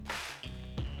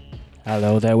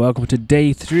Hello there, welcome to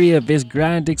day 3 of this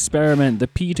grand experiment, the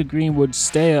Peter Greenwood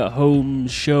Stay-at-Home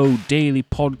Show Daily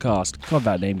Podcast. God,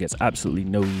 that name gets absolutely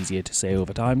no easier to say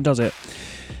over time, does it?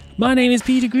 My name is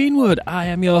Peter Greenwood, I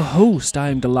am your host. I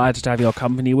am delighted to have your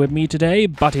company with me today,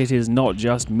 but it is not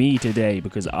just me today,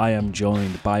 because I am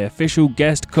joined by official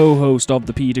guest co-host of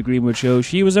the Peter Greenwood Show.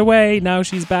 She was away, now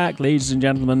she's back. Ladies and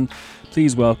gentlemen,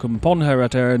 please welcome, upon her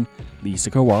return,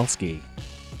 Lisa Kowalski.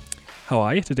 How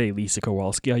are you today, Lisa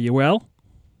Kowalski? Are you well?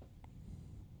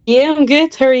 Yeah, I'm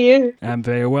good. How are you? I'm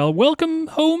very well. Welcome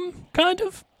home, kind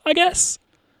of, I guess.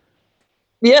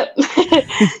 Yep.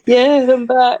 Yeah, I'm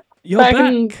back. You're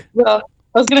back. Well,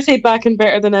 I was gonna say back and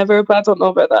better than ever, but I don't know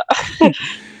about that.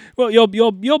 Well,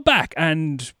 you're back,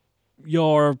 and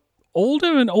you're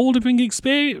older, bringing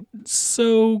experience.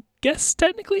 So, guess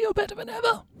technically you're better than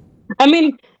ever. I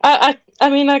mean, I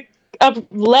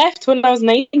left when I was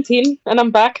 19, and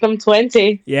I'm back and I'm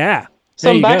 20. Yeah.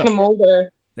 So I'm back and I'm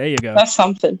older. There you go. That's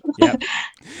something. Yeah.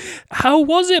 How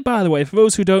was it, by the way? For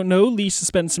those who don't know, Lisa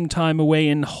spent some time away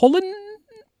in Holland.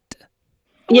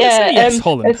 Yes,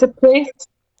 Holland. It's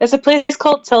a place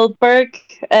called Tilburg.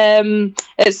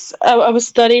 I was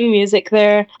studying music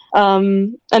there,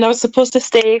 and I was supposed to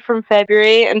stay from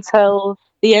February until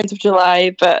the end of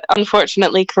July, but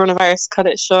unfortunately, coronavirus cut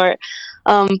it short.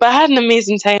 But I had an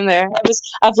amazing time there.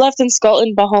 I've lived in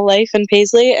Scotland my whole life in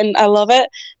Paisley, and I love it.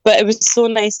 But it was so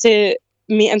nice to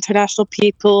meet international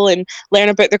people and learn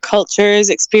about their cultures,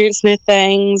 experience new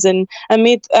things, and I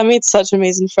made such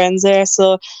amazing friends there.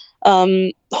 So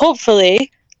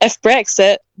hopefully, if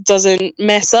Brexit doesn't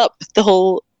mess up the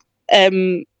whole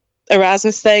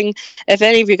Erasmus thing, if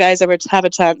any of you guys ever have a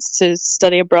chance to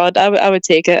study abroad, I would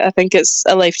take it. I think it's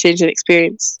a life-changing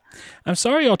experience. I'm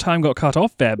sorry your time got cut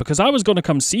off there, because I was going to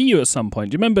come see you at some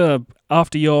point. Do you remember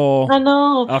after your gig,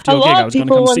 I was going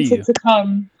to come see you? To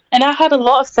come. And I had a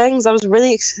lot of things. I was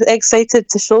really excited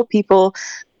to show people,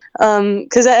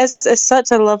 because it's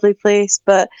such a lovely place.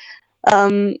 But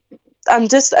I'm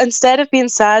just, instead of being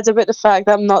sad about the fact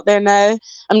that I'm not there now,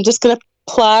 I'm just going to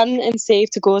plan and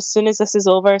save to go as soon as this is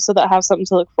over, so that I have something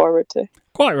to look forward to.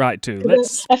 Quite right too.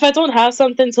 If I don't have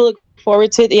something to look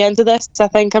forward to at the end of this, I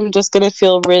think I'm just going to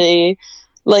feel really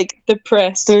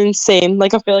depressed and insane. I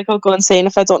feel like I'll go insane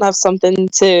if I don't have something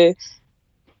to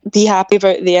be happy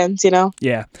about at the end, you know?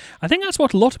 Yeah. I think that's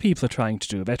what a lot of people are trying to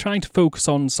do. They're trying to focus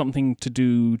on something to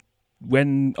do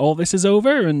when all this is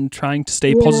over and trying to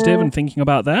stay positive and thinking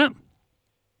about that.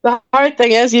 The hard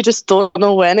thing is you just don't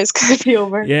know when it's going to be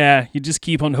over. Yeah, you just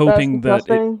keep on hoping that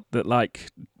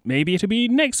maybe it'll be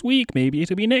next week,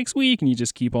 and you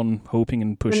just keep on hoping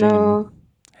and pushing. And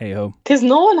hey-ho. Because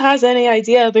no one has any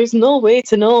idea. There's no way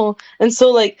to know. And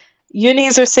so,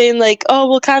 unis are saying, oh,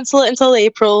 we'll cancel it until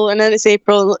April, and then it's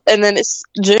April, and then it's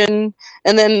June,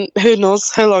 and then who knows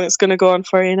how long it's going to go on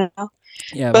for, you know?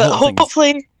 Yeah, but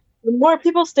hopefully, the more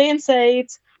people stay inside,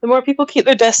 the more people keep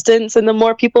their distance, and the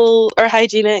more people are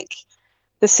hygienic,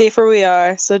 the safer we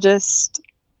are. So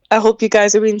I hope you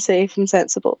guys are being safe and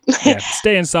sensible. Yeah,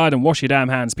 stay inside and wash your damn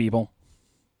hands, people.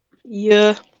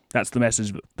 Yeah. That's the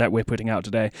message that we're putting out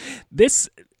today. This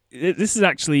is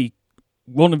actually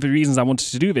one of the reasons I wanted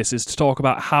to do this, is to talk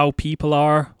about how people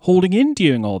are holding in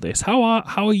during all this. How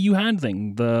are you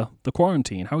handling the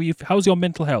quarantine? How's your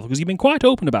mental health? Because you've been quite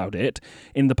open about it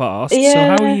in the past. Yeah. So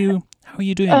how are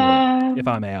you doing with it, if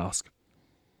I may ask?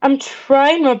 I'm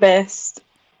trying my best,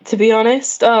 to be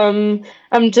honest. I'm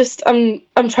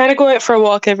trying to go out for a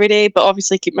walk every day, but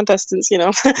obviously keep my distance, you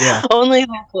know. Yeah. Only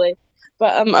locally.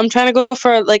 But I'm trying to go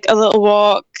for a little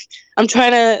walk. I'm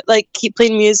trying to keep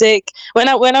playing music. When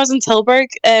I was in Tilburg,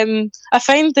 I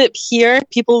find that here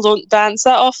people don't dance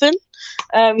that often,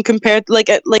 compared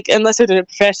unless they're doing it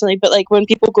professionally. But when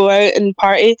people go out and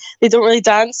party, they don't really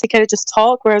dance. They kind of just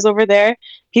talk. Whereas over there,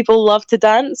 people love to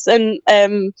dance, and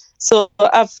so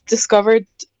I've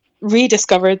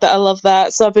rediscovered that I love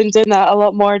that. So I've been doing that a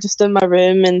lot more, just in my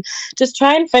room, and just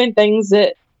try and find things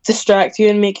that distract you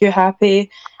and make you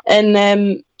happy,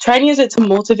 and try and use it to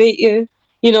motivate you.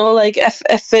 You know, if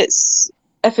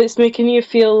it's making you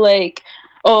feel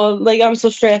I'm so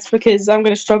stressed because I'm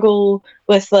going to struggle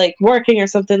with working or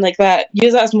something like that,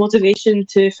 use that as motivation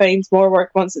to find more work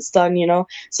once it's done, you know.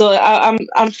 So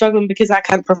I'm struggling because I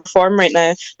can't perform right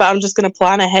now, but I'm just going to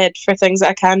plan ahead for things that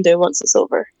I can do once it's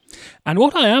over. And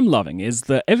what I am loving is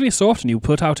that every so often you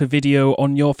put out a video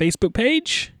on your Facebook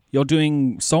page. You're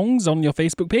doing songs on your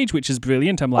Facebook page, which is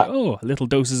brilliant. I'm like, little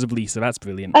doses of Lisa. That's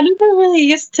brilliant. I never really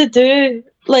used to do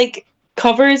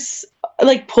covers,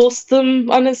 post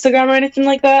them on Instagram or anything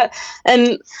like that.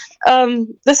 And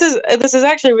this is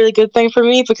actually a really good thing for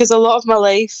me, because a lot of my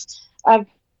life I've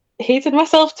hated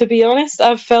myself, to be honest.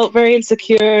 I've felt very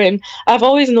insecure, and I've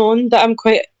always known that I'm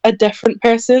quite a different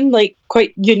person, like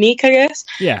quite unique, I guess.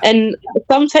 Yeah. And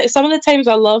some of the times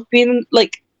I love being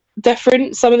like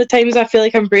different. Some of the times I feel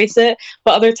like I embrace it,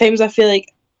 but other times I feel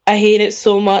like I hate it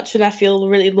so much, and I feel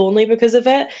really lonely because of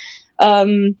it.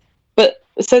 But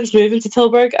since moving to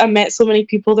Tilburg, I met so many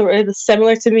people that were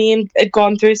similar to me and had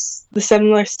gone through the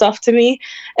similar stuff to me,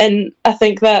 and I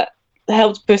think that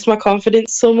helped boost my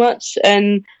confidence so much.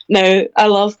 And now I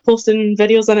love posting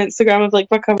videos on Instagram of like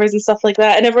my covers and stuff like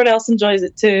that, and everyone else enjoys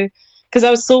it too. Because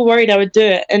I was so worried I would do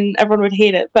it and everyone would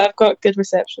hate it, but I've got good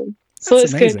reception, so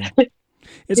That's it's amazing. good.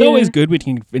 It's always good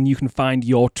when you can find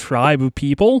your tribe of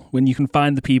people, when you can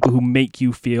find the people who make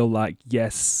you feel like,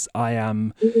 yes, I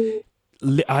am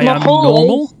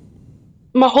normal.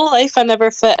 My whole life I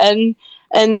never fit in,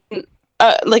 and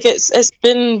like it's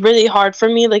been really hard for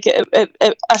me. Like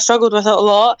I struggled with it a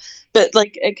lot, but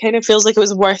like it kind of feels like it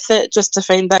was worth it just to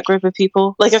find that group of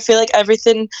people. Like I feel like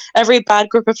every bad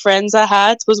group of friends I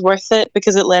had was worth it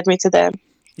because it led me to them.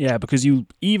 Yeah, because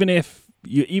even if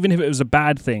it was a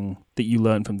bad thing that you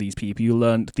learned from these people, you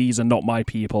learned these are not my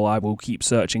people. I will keep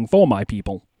searching for my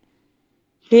people.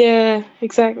 Yeah,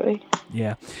 exactly.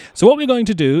 Yeah. So what we're going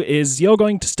to do is you're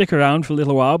going to stick around for a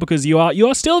little while because you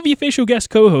are still the official guest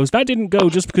co-host. That didn't go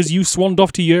just because you swanned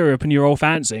off to Europe and you're all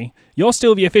fancy. You're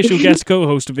still the official guest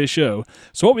co-host of this show.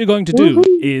 So what we're going to do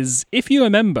is, if you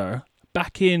remember,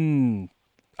 back in,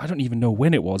 I don't even know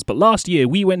when it was, but last year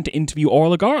we went to interview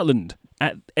Orla Gartland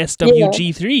at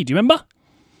SWG3. Do you remember?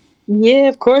 Yeah,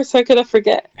 of course. How could I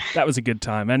forget? That was a good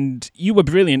time. And you were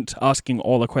brilliant asking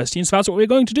Orla questions. So that's what we're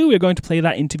going to do. We're going to play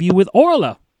that interview with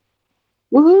Orla.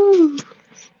 Woo!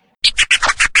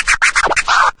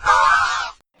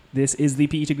 This is the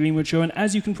Peter Greenwood Show, and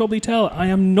as you can probably tell, I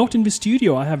am not in the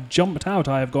studio. I have jumped out.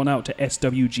 I have gone out to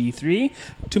SWG3.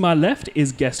 To my left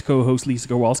is guest co-host Lisa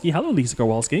Kowalski. Hello, Lisa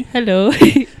Kowalski. Hello.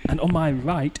 And on my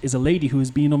right is a lady who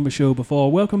has been on the show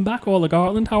before. Welcome back, Orla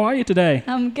Gartland. How are you today?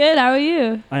 I'm good. How are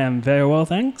you? I am very well,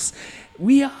 thanks.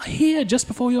 We are here just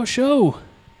before your show,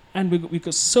 and we've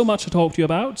got so much to talk to you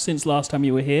about since last time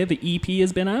you were here. The EP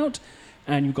has been out,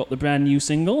 and you've got the brand new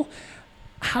single.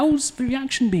 How's the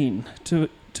reaction been to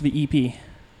the EP?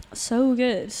 So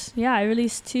good. Yeah, I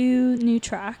released 2 new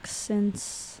tracks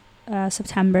since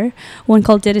September. One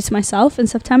called Did It To Myself in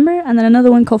September, and then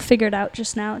another one called Figured Out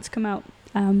just now. It's come out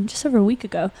just over a week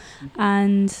ago.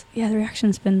 And yeah, the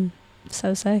reaction's been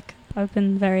so sick. I've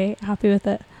been very happy with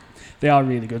it. They are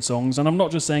really good songs, and I'm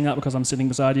not just saying that because I'm sitting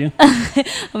beside you.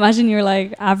 Imagine you're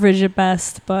like average at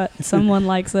best, but someone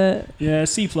likes it. Yeah,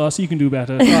 C+, you can do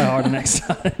better. Try harder next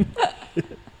time.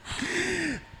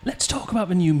 Let's talk about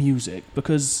the new music,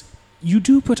 because you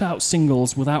do put out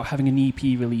singles without having an EP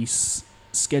release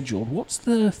scheduled. What's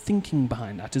the thinking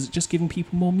behind that? Is it just giving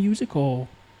people more music, or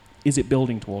is it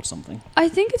building towards something? I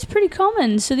think it's pretty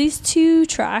common. So these 2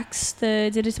 tracks, the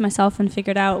Did It To Myself and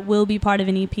Figured Out, will be part of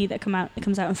an EP that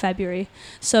comes out in February.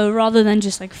 So rather than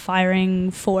just like firing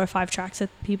 4 or 5 tracks at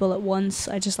people at once,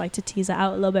 I just like to tease it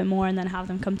out a little bit more and then have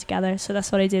them come together. So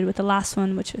that's what I did with the last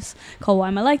one, which was called Why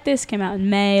Am I Like This, came out in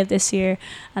May of this year.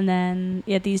 And then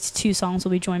these 2 songs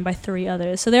will be joined by 3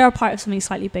 others. So they are part of something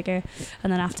slightly bigger.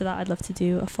 And then after that, I'd love to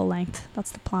do a full length. That's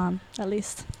the plan, at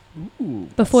least. Ooh,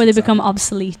 before they become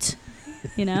obsolete,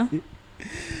 you know?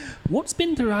 What's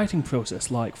been the writing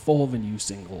process like for the new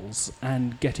singles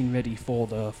and getting ready for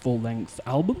the full-length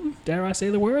album? Dare I say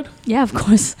the word? Yeah, of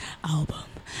course.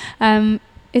 Album.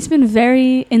 It's been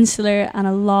very insular and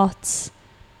a lot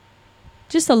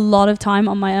of time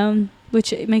on my own,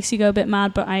 which it makes you go a bit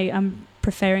mad, but I am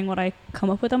preferring what I come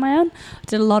up with on my own. I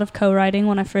did a lot of co-writing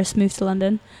when I first moved to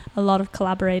London, a lot of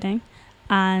collaborating.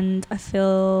 And I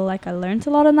feel like I learned a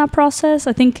lot in that process.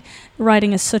 I think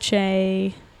writing is such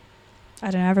I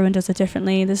don't know, everyone does it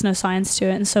differently. There's no science to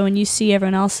it. And so when you see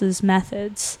everyone else's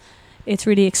methods, it's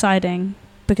really exciting,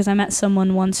 because I met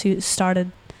someone once who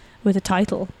started with a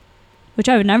title, which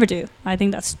I would never do. I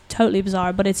think that's totally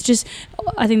bizarre, but it's just,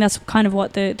 I think that's kind of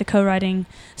what the co-writing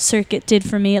circuit did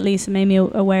for me, at least. It made me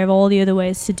aware of all the other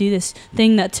ways to do this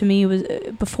thing that to me was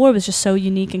just so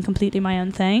unique and completely my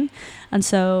own thing. And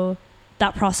so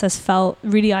that process felt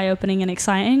really eye-opening and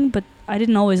exciting, but I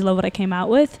didn't always love what I came out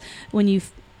with. When you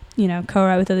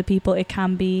co-write with other people, it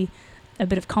can be a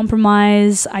bit of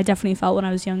compromise. I definitely felt when I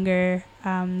was younger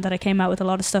that I came out with a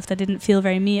lot of stuff that didn't feel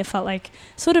very me. It felt like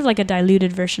sort of like a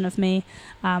diluted version of me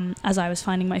as I was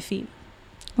finding my feet.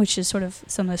 which is sort of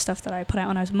some of the stuff that I put out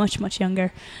when I was much, much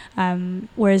younger.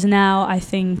 Whereas now I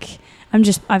think I've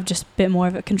just a bit more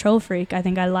of a control freak. I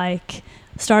think I like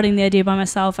starting the idea by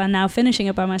myself and now finishing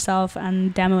it by myself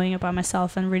and demoing it by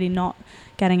myself and really not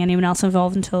getting anyone else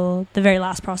involved until the very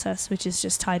last process, which is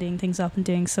just tidying things up and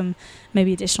doing some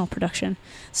maybe additional production.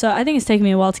 So I think it's taken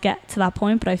me a while to get to that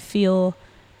point, but I feel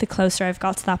the closer I've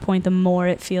got to that point, the more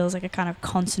it feels like a kind of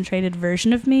concentrated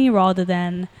version of me rather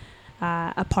than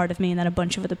a part of me and then a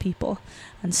bunch of other people.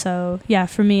 And so, yeah,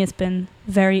 for me, it's been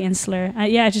very insular.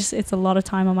 It's a lot of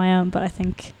time on my own, but I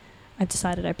think I've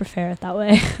decided I prefer it that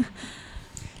way.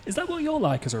 Is that what you're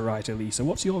like as a writer, Lisa?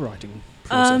 What's your writing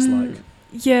process like?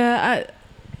 Yeah,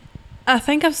 I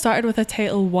think I've started with a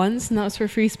title once, and that was for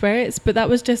Free Spirits, but that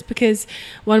was just because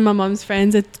one of my mum's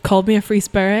friends had called me a free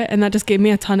spirit, and that just gave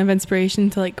me a ton of inspiration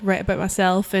to like write about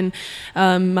myself and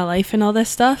my life and all this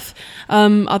stuff.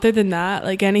 Other than that,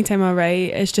 like anytime I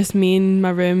write, it's just me in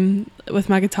my room with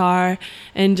my guitar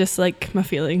and just like my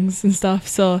feelings and stuff.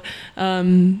 So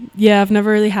I've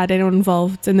never really had anyone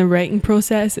involved in the writing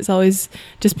process. It's always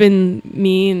just been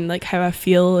me and like how I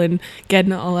feel and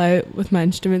getting it all out with my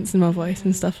instruments and my voice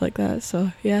and stuff like that.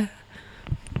 So yeah.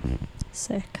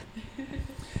 Sick.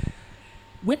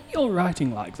 When you're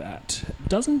writing like that,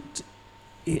 doesn't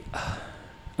it...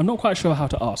 I'm not quite sure how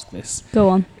to ask this. Go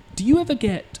on. Do you ever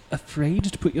get afraid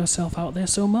to put yourself out there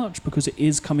so much because it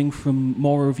is coming from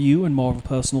more of you and more of a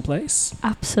personal place?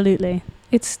 Absolutely.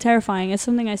 It's terrifying. It's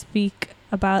something I speak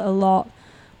about a lot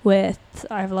with...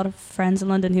 I have a lot of friends in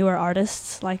London who are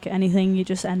artists. Like anything, you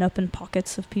just end up in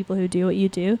pockets of people who do what you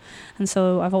do. And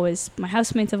so my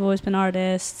housemates have always been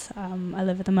artists. I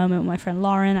live at the moment with my friend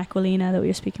Lauren Aquilina that we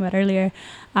were speaking about earlier.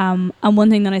 And one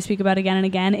thing that I speak about again and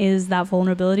again is that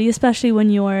vulnerability, especially when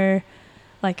you're...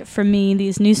 Like, for me,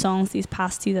 these new songs, these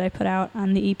past two that I put out,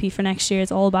 and the EP for next year,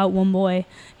 it's all about one boy.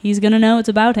 He's going to know it's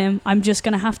about him. I'm just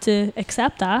going to have to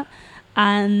accept that.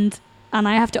 And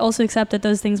I have to also accept that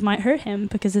those things might hurt him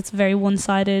because it's a very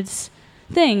one-sided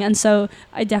thing. And so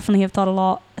I definitely have thought a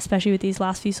lot, especially with these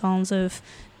last few songs, of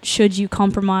should you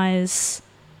compromise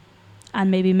and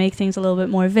maybe make things a little bit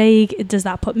more vague? Does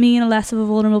that put me in a less of a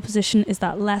vulnerable position? Is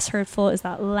that less hurtful? Is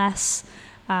that less,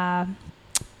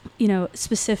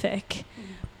 specific?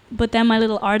 But then my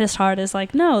little artist heart is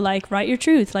like, no, like, write your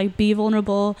truth, like, be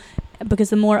vulnerable, because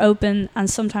the more open and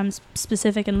sometimes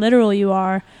specific and literal you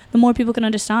are, the more people can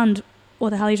understand what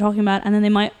the hell you're talking about, and then they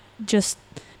might just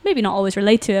maybe not always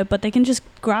relate to it, but they can just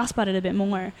grasp at it a bit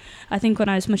more. I think when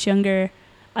I was much younger,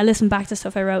 I listened back to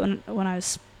stuff I wrote when I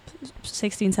was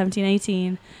 16, 17,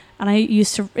 18, and I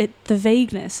used to... the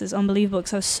vagueness is unbelievable,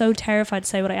 because I was so terrified to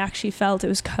say what I actually felt. It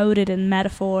was coded in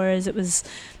metaphors, it was...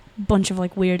 bunch of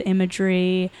like weird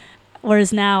imagery,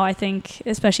 whereas now I think,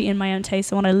 especially in my own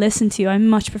taste and what I listen to, I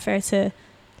much prefer to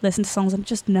listen to songs and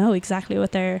just know exactly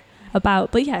what they're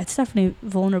about. But yeah, it's definitely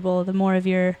vulnerable. The more of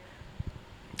your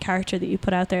character that you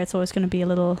put out there, it's always going to be a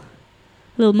little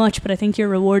much, but I think you're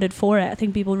rewarded for it. I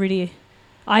think people really...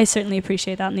 I certainly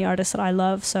appreciate that in the artists that I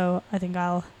love, so I think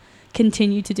I'll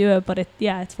continue to do it, but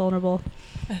it's vulnerable.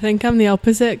 I think I'm the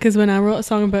opposite, because when I wrote a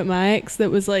song about my ex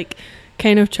that was like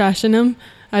kind of trashing him,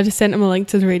 I just sent him a link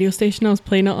to the radio station I was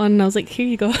playing it on, and I was like, here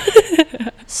you go.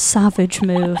 Savage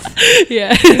move.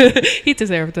 Yeah. He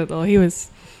deserved it though. He was...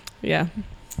 yeah.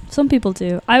 Some people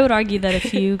do. I would argue that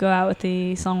if you go out with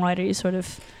the songwriter, you sort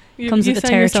of... comes with the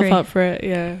territory. You sign yourself up for it,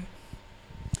 yeah.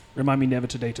 Remind me never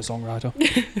to date a songwriter.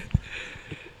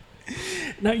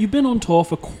 Now, you've been on tour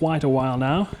for quite a while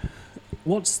now.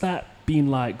 What's that been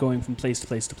like, going from place to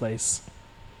place to place?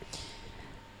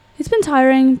 It's been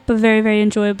tiring, but very, very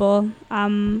enjoyable.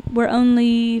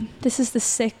 This is the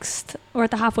 6th, or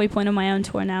at the halfway point of my own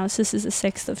tour now, so this is the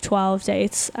 6th of 12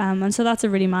 dates, and so that's a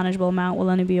really manageable amount. We'll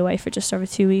only be away for just over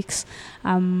 2 weeks.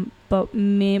 But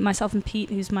myself and Pete,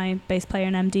 who's my bass player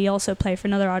and MD, also play for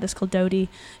another artist called Dodie,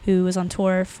 who was on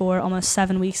tour for almost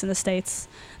 7 weeks in the States.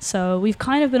 So we've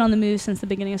kind of been on the move since the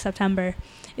beginning of September.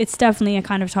 It's definitely a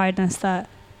kind of tiredness that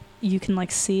you can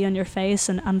like see on your face,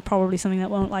 and probably something that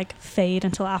won't like fade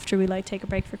until after we like take a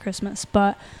break for Christmas.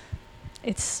 But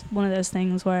it's one of those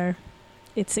things where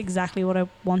it's exactly what I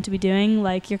want to be doing.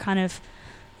 Like, you're kind of,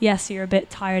 yes, you're a bit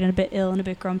tired and a bit ill and a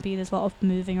bit grumpy. There's a lot of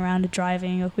moving around and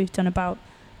driving. Like, we've done about,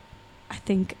 I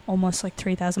think, almost like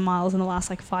 3,000 miles in the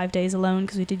last like 5 days alone,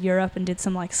 because we did Europe and did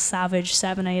some like savage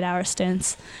 7-8 hour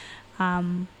stints.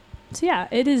 So yeah,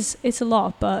 it's a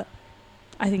lot, but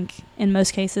I think in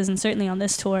most cases, and certainly on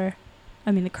this tour,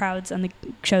 I mean, the crowds and the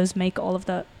shows make all of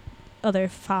the other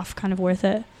faff kind of worth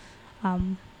it.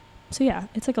 So yeah,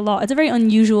 it's like a lot. It's a very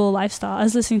unusual lifestyle. I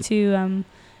was listening to,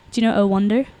 do you know Oh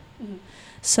Wonder? Mm-hmm.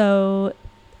 So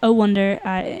Oh Wonder,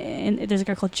 there's a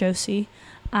girl called Josephine,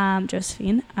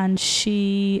 and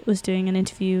she was doing an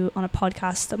interview on a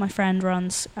podcast that my friend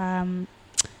runs,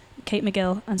 Kate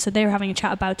McGill, and so they were having a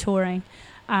chat about touring,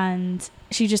 and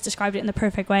she just described it in the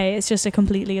perfect way. It's just a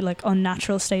completely like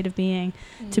unnatural state of being,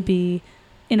 to be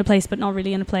in a place but not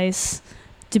really in a place,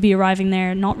 to be arriving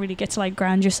there, not really get to like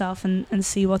ground yourself and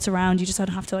see what's around. You just don't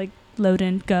have to like load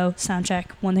in, go, sound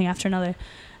check, one thing after another.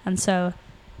 And so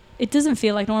it doesn't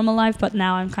feel like normal life, but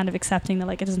now I'm kind of accepting that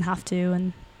like it doesn't have to,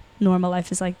 and normal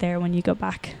life is like there when you go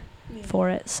back for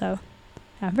it. So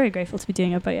yeah, I'm very grateful to be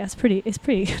doing it, but yeah, it's pretty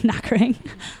knackering.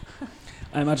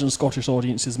 I imagine Scottish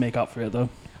audiences make up for it though.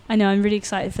 I know, I'm really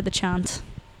excited for the chant.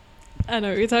 I know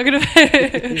what you're talking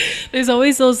about. There's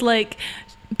always those like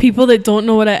people that don't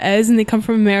know what it is, and they come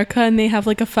from America and they have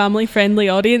like a family friendly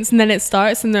audience, and then it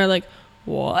starts and they're like,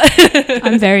 what?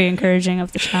 I'm very encouraging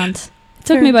of the chant. It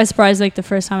took me by surprise like the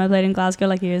first time I played in Glasgow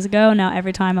like years ago. Now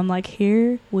every time I'm like,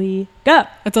 here we go.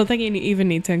 I don't think you even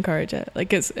need to encourage it.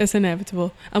 Like it's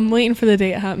inevitable. I'm waiting for the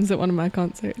day it happens at one of my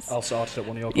concerts. I'll start it at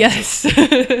one of your concerts.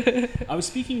 Yes. I was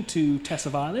speaking to Tessa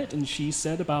Violet, and she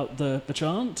said about the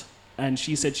chant, and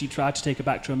she said she tried to take it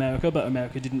back to America, but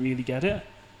America didn't really get it.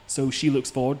 So she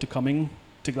looks forward to coming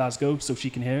to Glasgow so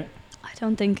she can hear it. I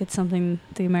don't think it's something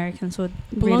the Americans would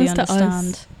Belongs really to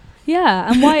understand. us.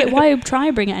 Yeah, and why try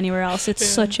and bring it anywhere else? It's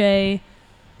such a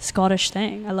Scottish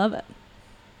thing. I love it.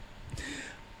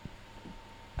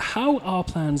 How are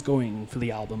plans going for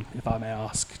the album, if I may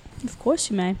ask? Of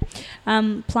course you may.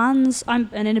 Plans,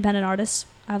 I'm an independent artist.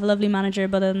 I have a lovely manager,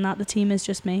 but other than that, the team is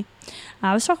just me.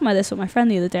 I was talking about this with my friend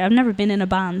the other day. I've never been in a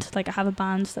band. Like, I have a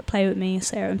band that play with me,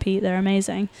 Sarah and Pete. They're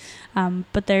amazing.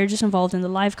 But they're just involved in the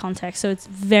live context. So it's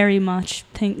very much,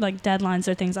 like, deadlines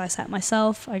are things I set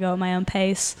myself. I go at my own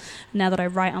pace. Now that I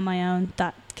write on my own,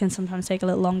 that can sometimes take a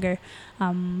little longer.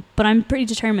 But I'm pretty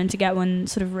determined to get one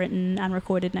sort of written and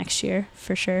recorded next year,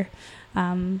 for sure.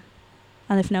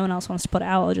 And if no one else wants to put it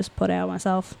out, I'll just put it out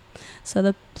myself.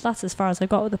 So that's as far as I've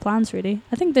got with the plans, really.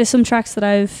 I think there's some tracks that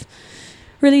I've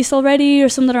released already, or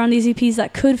some that are on these EPs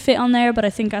that could fit on there, but I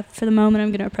think for the moment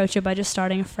I'm going to approach it by just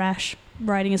starting afresh,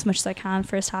 writing as much as I can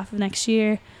first half of next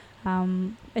year.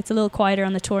 It's a little quieter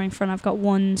on the touring front. I've got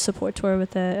one support tour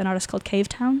with an artist called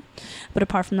Cavetown, but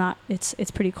apart from that,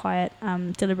 it's pretty quiet,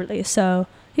 deliberately. So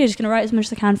yeah, just going to write as much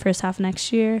as I can first half of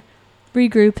next year,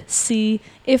 regroup, see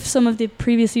if some of the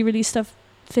previously released stuff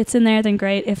fits in there, then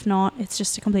great. If not, it's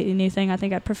just a completely new thing. I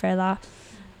think I'd prefer that.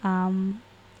 And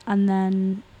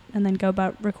then go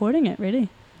about recording it, really.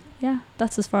 Yeah,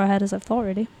 that's as far ahead as I've thought,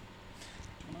 really.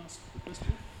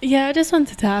 Yeah, I just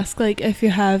wanted to ask, like, if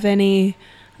you have any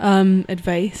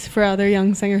advice for other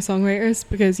young singer-songwriters,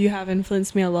 because you have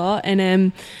influenced me a lot,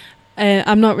 and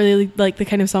I'm not really like the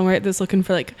kind of songwriter that's looking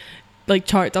for like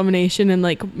chart domination and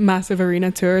like massive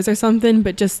arena tours or something,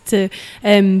 but just to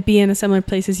be in a similar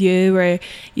place as you, where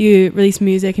you release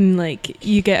music and like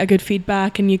you get a good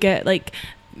feedback and you get like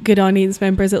good audience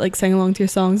members that like sing along to your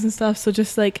songs and stuff. So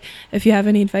just like if you have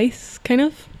any advice, kind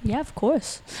of. Yeah, of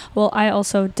course. Well, I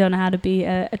also don't know how to be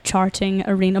a charting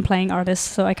arena playing artist,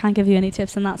 so I can't give you any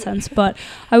tips in that sense, but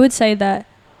I would say that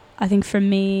I think for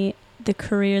me, the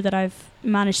career that I've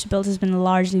managed to build has been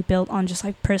largely built on just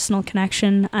like personal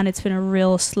connection, and it's been a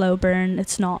real slow burn.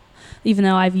 It's not, even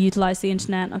though I've utilized the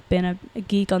internet, I've been a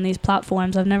geek on these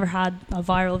platforms, I've never had a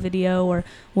viral video or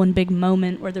one big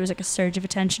moment where there was like a surge of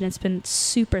attention. It's been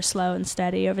super slow and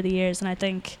steady over the years, and I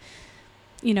think,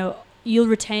 you know, you'll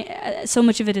retain, so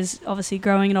much of it is obviously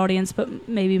growing an audience, but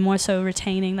maybe more so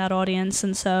retaining that audience.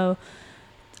 And so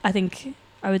I think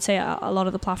I would say a lot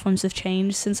of the platforms have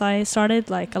changed since I started.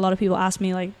 Like, a lot of people ask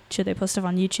me, like, should they post stuff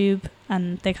on YouTube?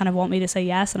 And they kind of want me to say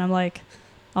yes. And I'm like,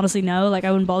 honestly, no. Like, I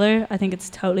wouldn't bother. I think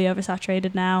it's totally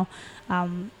oversaturated now.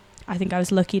 I think I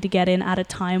was lucky to get in at a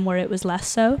time where it was less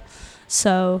so.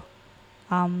 So,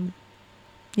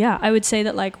 yeah, I would say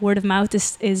that, like, word of mouth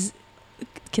is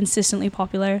consistently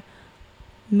popular.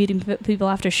 Meeting people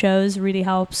after shows really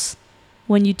helps.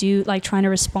 When you do, like, trying to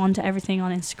respond to everything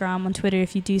on Instagram, on Twitter,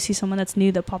 if you do see someone that's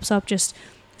new that pops up, just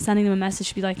sending them a message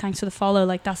to be like, thanks for the follow.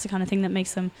 Like, that's the kind of thing that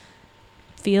makes them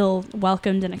feel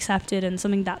welcomed and accepted, and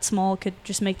something that small could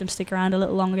just make them stick around a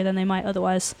little longer than they might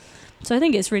otherwise. So I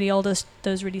think it's really all those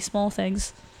really small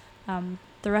things.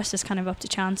 The rest is kind of up to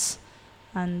chance,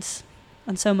 and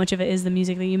so much of it is the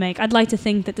music that you make. I'd like to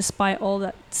think that despite all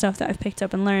that stuff that I've picked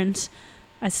up and learned,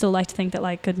 I'd still like to think that,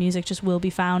 like, good music just will be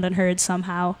found and heard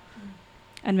somehow.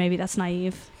 And maybe that's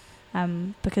naive,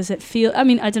 because I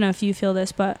mean, I don't know if you feel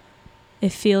this, but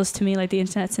it feels to me like the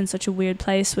internet's in such a weird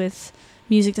place with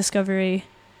music discovery,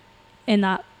 in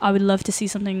that I would love to see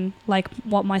something like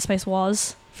what MySpace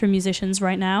was for musicians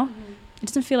right now. it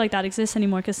doesn't feel like that exists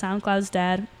anymore because SoundCloud's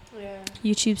dead. Yeah.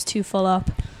 YouTube's too full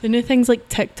up. The new things like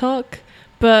TikTok,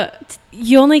 but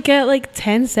you only get like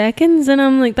 10 seconds, and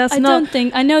I'm like,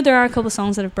 I know there are a couple of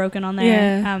songs that have broken on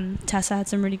there. Yeah. Tessa had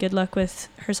some really good luck with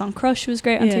her song Crush, was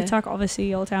great on Yeah. TikTok,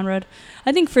 obviously Old Town Road.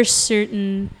 I think for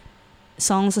certain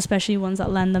songs, especially ones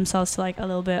that lend themselves to like a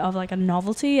little bit of like a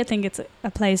novelty, I think it's a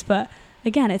place, but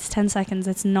again, it's 10 seconds.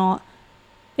 It's not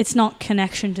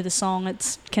connection to the song,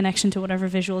 it's connection to whatever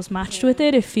visuals matched with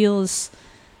it. It feels,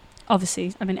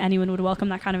 obviously, I mean, anyone would welcome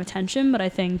that kind of attention, but I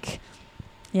think,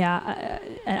 yeah,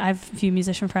 I've a few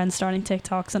musician friends starting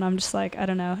TikToks, and I'm just like, I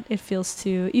don't know, it feels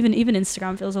too, even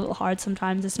Instagram feels a little hard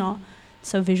sometimes. It's not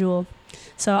so visual.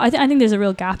 So I think there's a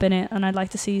real gap in it, and I'd like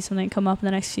to see something come up in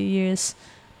the next few years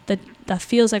that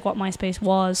feels like what MySpace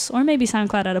was, or maybe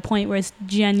SoundCloud at a point where it's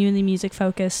genuinely music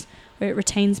focused, where it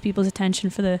retains people's attention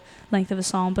for the length of a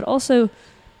song, but also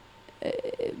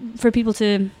for people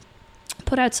to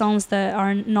put out songs that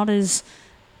are not as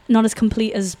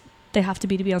complete as they have to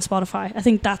be on Spotify. I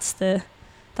think that's the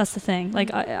thing.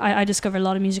 Like I discover a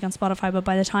lot of music on Spotify, but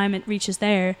by the time it reaches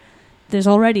there, there's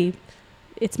already,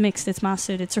 it's mixed, it's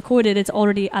mastered, it's recorded, it's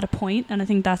already at a point, and I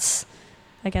think that's,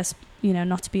 I guess, you know,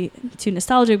 not to be too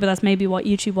nostalgic, but that's maybe what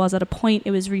YouTube was at a point. It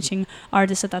was reaching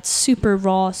artists at that super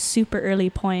raw, super early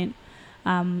point,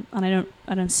 and I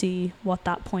don't see what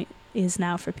that point is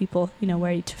now for people, you know,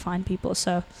 where to find people.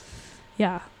 So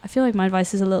yeah, I feel like my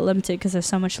advice is a little limited because there's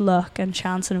so much luck and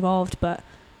chance involved, but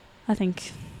I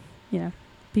think, you know,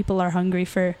 people are hungry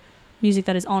for music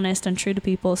that is honest and true to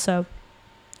people, so,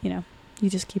 you know,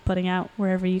 you just keep putting out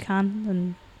wherever you can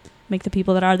and make the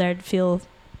people that are there feel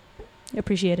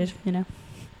appreciated, you know.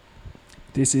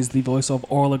 This is the voice of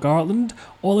Orla Gartland.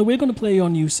 Orla, we're going to play your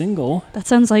new single. That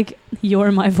sounds like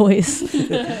you're my voice.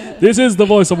 This is the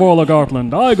voice of Orla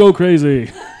Gartland. I go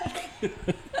crazy.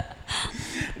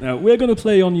 Now, we're going to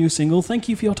play your new single. Thank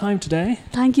you for your time today.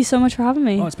 Thank you so much for having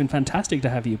me. Oh, it's been fantastic to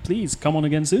have you. Please, come on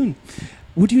again soon.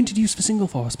 Would you introduce the single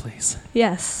for us, please?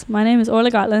 Yes, my name is Orla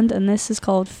Gartland, and this is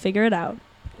called Figure It Out.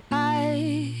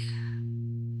 I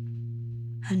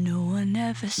know I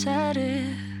never said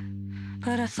it,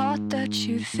 but I thought that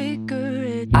you'd figure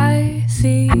it. I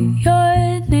see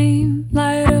your name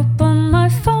light up on my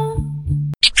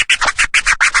phone.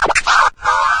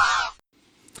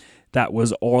 That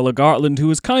was Orla Gartland, who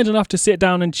was kind enough to sit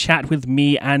down and chat with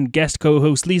me and guest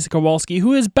co-host Lisa Kowalski,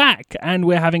 who is back, and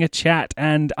we're having a chat,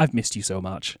 and I've missed you so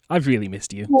much. I've really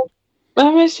missed you.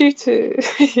 I miss you too.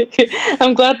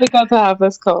 I'm glad we got to have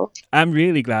this call. I'm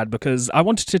really glad because I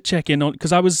wanted to check in on,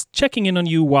 because I was checking in on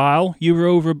you while you were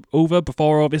over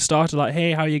before all this started, like,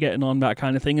 hey, how are you getting on, that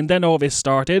kind of thing, and then all this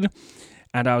started,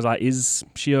 and I was like, is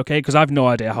she okay? Because I've no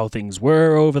idea how things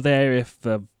were over there, if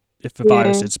the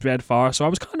virus had spread far, so I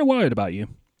was kind of worried about you.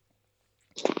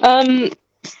 I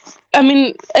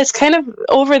mean, it's kind of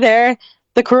over there.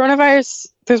 The coronavirus,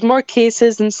 there's more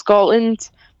cases in Scotland,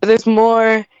 but there's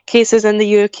more cases in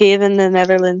the UK than the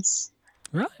Netherlands.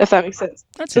 Right. If that makes sense.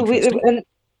 That's so interesting.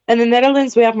 In the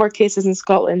Netherlands, we have more cases in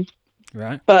Scotland.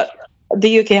 Right. But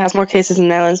the UK has more cases in the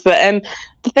Netherlands. But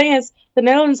the thing is, the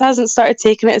Netherlands hasn't started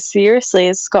taking it as seriously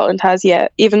as Scotland has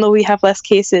yet, even though we have less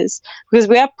cases. Because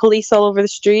we have police all over the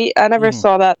street. I never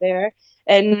saw that there.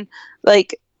 And,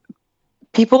 like,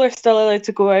 people are still allowed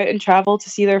to go out and travel to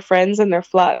see their friends in their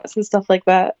flats and stuff like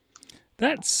that.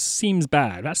 That seems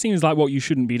bad. That seems like what you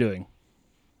shouldn't be doing.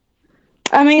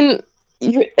 I mean,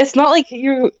 it's not like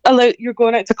you're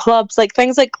going out to clubs. Like,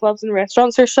 things like clubs and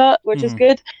restaurants are shut, which is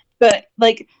good. But,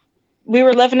 like, we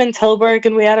were living in Tilburg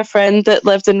and we had a friend that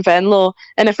lived in Venlo,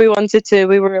 and if we wanted to,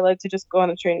 we were allowed to just go on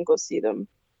a train and go see them.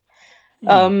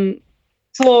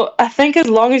 So I think as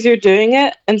long as you're doing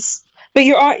it, but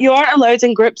you aren't allowed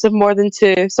in groups of more than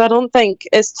two, so I don't think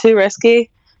it's too risky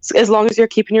as long as you're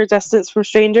keeping your distance from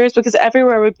strangers, because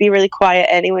everywhere would be really quiet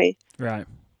anyway. Right.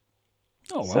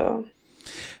 Oh, well.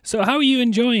 So how are you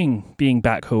enjoying being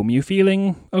back home? You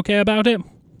feeling okay about it?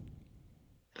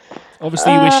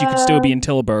 Obviously, you wish you could still be in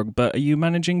Tilburg, but are you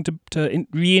managing to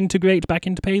reintegrate back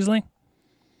into Paisley?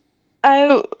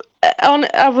 I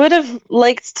would have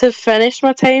liked to finish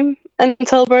my time in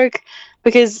Tilburg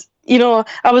because, you know,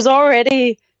 I was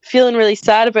already feeling really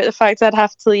sad about the fact that I'd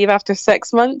have to leave after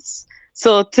 6 months.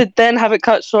 So to then have it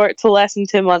cut short to less than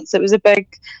 2 months, it was a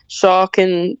big shock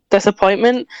and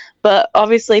disappointment. But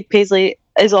obviously, Paisley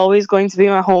is always going to be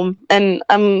my home, and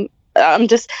I'm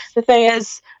just, the thing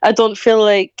is, I don't feel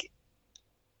like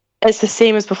it's the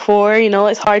same as before. You know,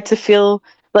 it's hard to feel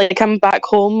like I'm back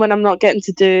home when I'm not getting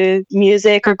to do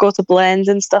music or go to blends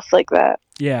and stuff like that.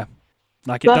 Yeah,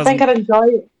 like I think I'd enjoy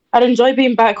it. I'd enjoy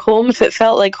being back home if it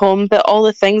felt like home, but all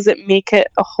the things that make it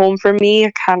a home for me,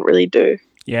 I can't really do.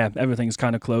 Yeah, everything's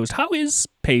kind of closed. How is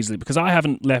Paisley? Because I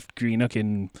haven't left Greenock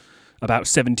in about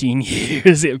 17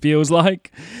 years, it feels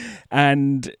like.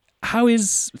 And how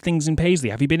is things in Paisley?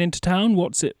 Have you been into town?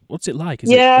 What's it like?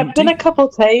 Is it I've empty? been a couple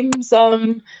times.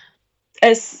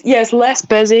 It's less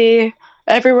busy.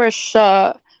 Everywhere's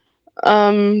shut.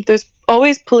 There's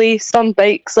always police on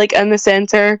bikes, like in the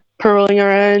centre, patrolling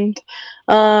around.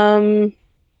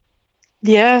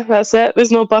 Yeah, that's it.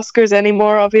 There's no buskers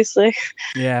anymore, obviously.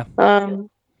 Yeah.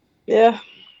 Yeah.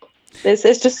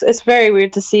 It's very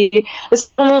weird to see.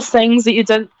 It's one of those things that you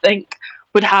didn't think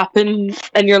would happen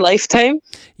in your lifetime.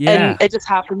 Yeah. And it just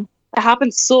happened. It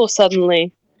happened so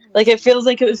suddenly. Like, it feels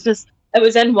like it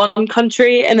was in one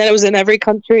country, and then it was in every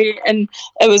country, and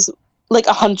it was like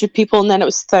 100 people, and then it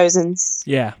was thousands.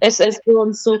 Yeah. It's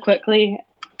going so quickly.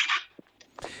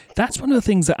 That's one of the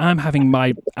things that I'm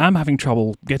having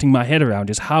trouble getting my head around,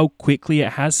 is how quickly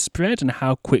it has spread and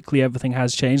how quickly everything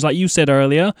has changed. Like you said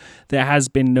earlier, there has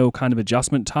been no kind of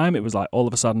adjustment time. It was like all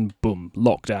of a sudden, boom,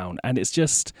 lockdown. And it's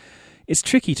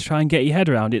tricky to try and get your head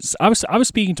around. I was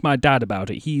speaking to my dad about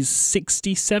it. He's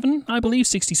 67, I believe,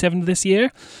 67 this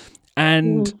year.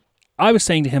 And I was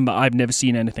saying to him that I've never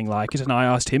seen anything like it, and I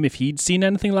asked him if he'd seen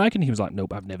anything like it, and he was like,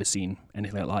 nope, I've never seen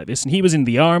anything like this. And he was in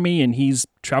the army, and he's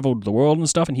travelled the world and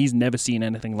stuff, and he's never seen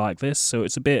anything like this, so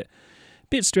it's a bit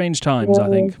strange times, I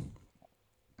think.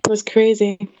 It was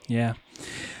crazy. Yeah.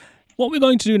 What we're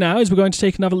going to do now is we're going to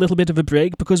take another little bit of a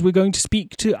break, because we're going to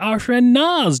speak to our friend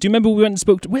Naaz. Do you remember we went and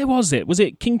spoke to, where was it? Was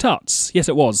it King Tut's? Yes,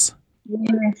 it was.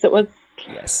 Yes, it was.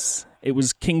 Yes. It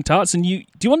was King Tut's, and do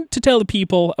you want to tell the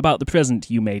people about the present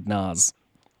you made Naaz?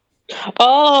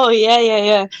 Oh,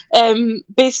 yeah.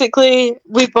 Basically,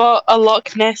 we bought a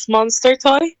Loch Ness Monster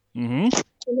toy. Mm-hmm.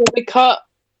 We cut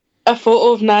a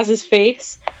photo of Naz's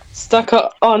face, stuck it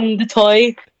on the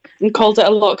toy, and called it a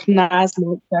Loch Ness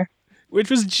Monster. Which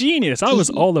was genius. I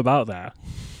was all about that.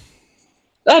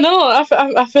 I know.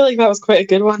 I feel like that was quite a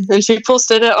good one. And she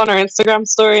posted it on her Instagram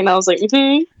story, and I was like,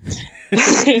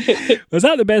 Was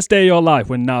that the best day of your life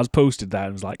when Naaz posted that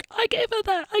and was like, I gave her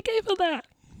that?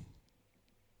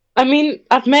 I mean,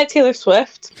 I've met Taylor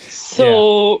Swift,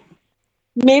 so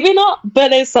maybe not,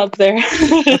 but it's up there.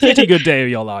 A pretty good day of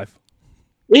your life.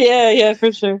 Yeah,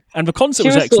 for sure. And the concert She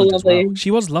was was so excellent as well. lovely.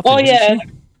 She was lovely, Oh, wasn't yeah.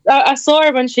 she? I saw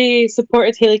her when she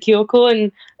supported Hayley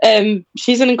Kiyoko, and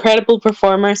she's an incredible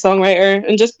performer, songwriter,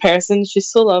 and just person. She's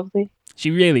so lovely. She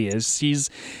really is. She's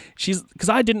because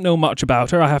I didn't know much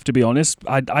about her, I have to be honest.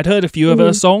 I'd heard a few of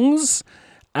her songs.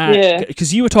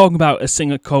 Because you were talking about a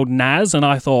singer called Naaz, and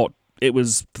I thought it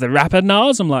was the rapper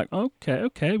Naaz. I'm like,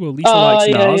 okay, well, Lisa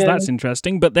likes Naaz. Yeah. That's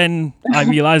interesting. But then I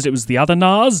realised it was the other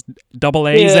Naaz,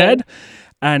 AAZ.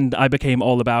 And I became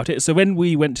all about it. So when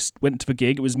we went to the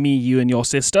gig, it was me, you, and your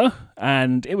sister,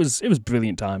 and it was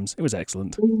brilliant times. It was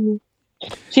excellent.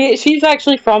 She's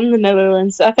actually from the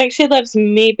Netherlands. I think she lives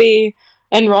maybe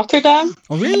in Rotterdam.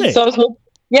 Oh, really? So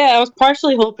I was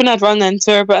partially hoping I'd run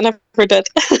into her, but I never did.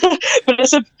 But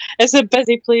it's a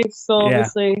busy place, so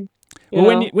obviously.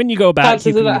 Well, when you go back,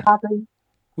 chances of that happening.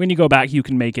 When you go back, you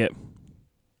can make it.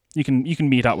 You can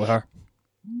meet up with her.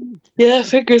 Yeah,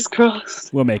 fingers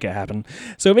crossed. We'll make it happen.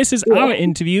 So this is our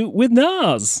interview with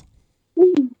Naaz.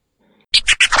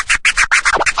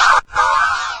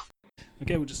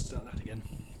 Okay, we'll just start that again.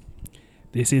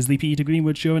 This is the Peter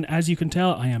Greenwood Show, and as you can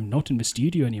tell, I am not in the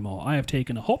studio anymore. I have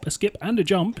taken a hop, a skip, and a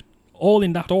jump, all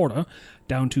in that order,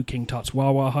 down to King Tut's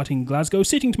Wawa Hut in Glasgow.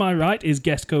 Sitting to my right is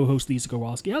guest co-host Lisa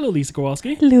Kowalski. Hello, Lisa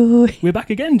Kowalski. Hello. We're back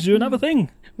again to do another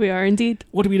thing. We are indeed.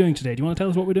 What are we doing today? Do you want to tell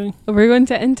us what we're doing? We're going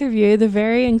to interview the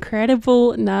very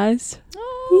incredible Naaz.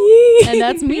 And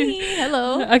that's me.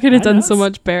 Hello. I could have done so Naaz.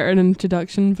 much better an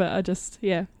introduction, but I just,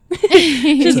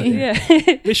 It's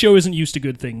okay. This show isn't used to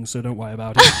good things, so don't worry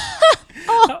about it.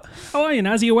 How are you,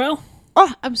 Naaz? Are you well?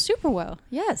 Oh, I'm super well.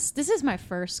 Yes, this is my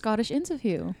first Scottish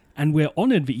interview. And we're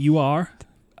honoured that you are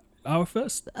our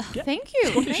first. Thank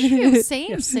you. Thank you.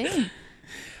 Same, Yes. same.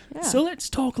 Yeah. So let's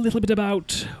talk a little bit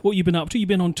about what you've been up to. You've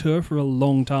been on tour for a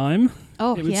long time.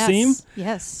 Oh, it would yes. seem.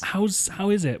 Yes. How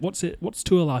is it? What's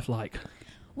tour life like?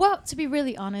 Well, to be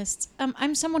really honest,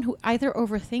 I'm someone who either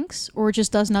overthinks or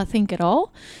just does not think at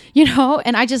all,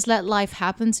 and I just let life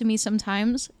happen to me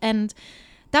sometimes. And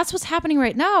that's what's happening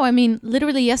right now. I mean,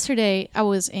 literally yesterday I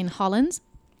was in Holland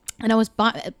and I was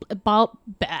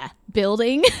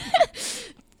building.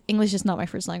 English is not my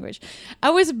first language. I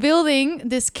was building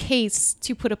this case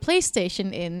to put a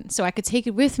PlayStation in so I could take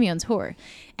it with me on tour.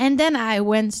 And then I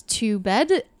went to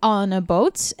bed on a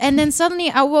boat, and then suddenly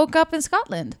I woke up in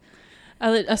Scotland.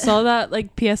 I saw that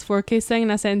like PS4 case thing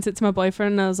and I sent it to my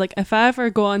boyfriend and I was like, if I ever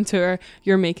go on tour,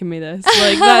 you're making me this.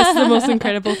 Like, that's the most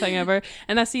incredible thing ever.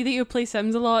 And I see that you play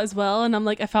Sims a lot as well, and I'm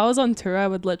like, if I was on tour, I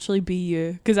would literally be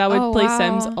you, because I would play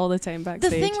Sims all the time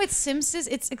backstage. The thing with Sims is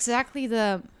it's exactly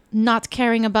the not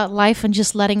caring about life and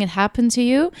just letting it happen to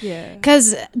you. Yeah.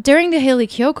 Because during the Hayley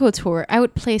Kiyoko tour, I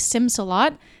would play Sims a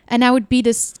lot, and I would be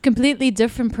this completely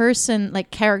different person, like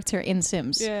character in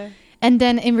Sims. Yeah. And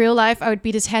then in real life, I would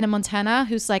be this Hannah Montana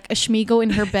who's like a schmiego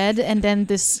in her bed, and then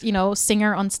this, you know,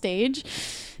 singer on stage.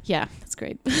 Yeah, that's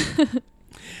great.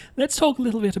 Let's talk a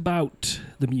little bit about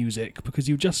the music, because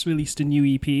you just released a new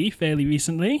EP fairly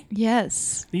recently.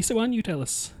 Yes. Lisa, why don't you tell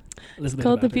us a little bit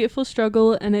Called about The Beautiful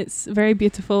Struggle, and it's very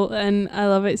beautiful and I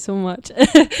love it so much.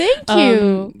 Thank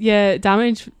you. Yeah,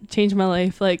 Damage changed my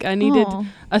life. Like, I needed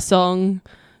a song.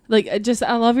 Like,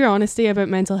 I love your honesty about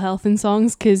mental health in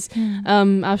songs, because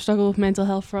I've struggled with mental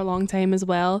health for a long time as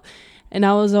well, and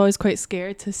I was always quite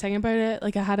scared to sing about it.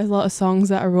 Like, I had a lot of songs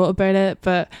that I wrote about it,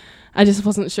 but I just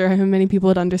wasn't sure how many people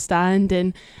would understand,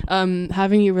 and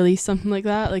having you release something like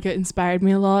that, like, it inspired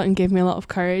me a lot and gave me a lot of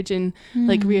courage, and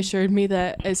like reassured me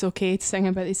that it's okay to sing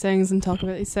about these things and talk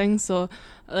about these things. So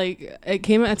like, it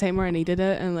came at a time where I needed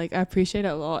it, and like, I appreciate it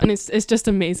a lot, and it's just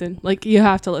amazing. Like, you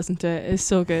have to listen to it. It's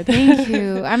so good. Thank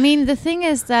you. I mean, the thing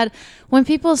is that when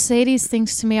people say these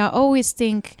things to me, I always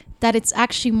think that it's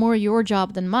actually more your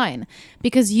job than mine,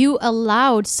 because you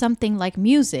allowed something like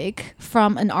music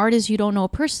from an artist you don't know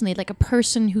personally, like a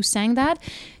person who sang that,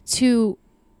 to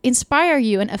inspire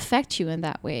you and affect you in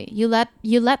that way. You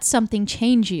let something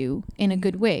change you in a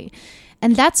good way.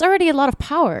 And that's already a lot of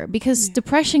power, because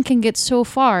depression can get so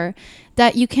far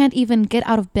that you can't even get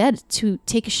out of bed to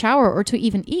take a shower or to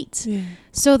even eat. Yeah.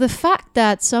 So the fact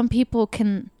that some people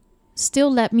can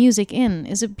still let music in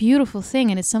is a beautiful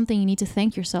thing, and it's something you need to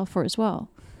thank yourself for as well.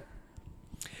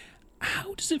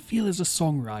 How does it feel as a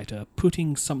songwriter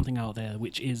putting something out there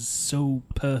which is so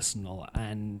personal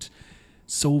and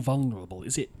so vulnerable?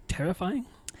 Is it terrifying?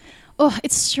 Oh,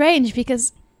 it's strange,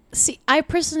 because see, I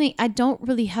don't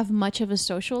really have much of a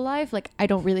social life. Like, I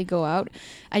don't really go out.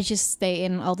 I just stay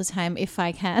in all the time if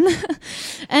I can.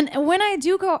 And when I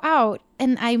do go out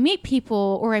and I meet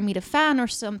people, or I meet a fan or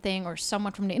something, or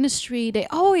someone from the industry, they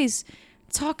always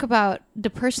talk about the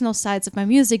personal sides of my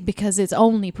music, because it's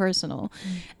only personal.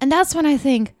 And that's when I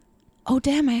think, oh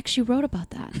damn, I actually wrote about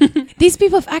that. These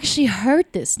people have actually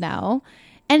heard this now,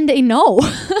 and they know.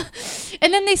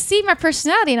 And then they see my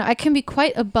personality. You know, I can be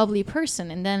quite a bubbly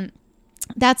person. And then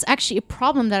that's actually a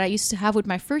problem that I used to have with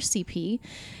my first EP.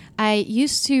 I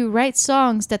used to write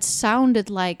songs that sounded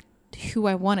like who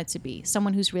I wanted to be,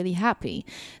 someone who's really happy,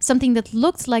 something that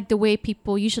looked like the way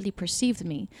people usually perceived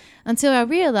me, until I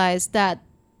realized that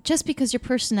just because your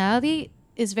personality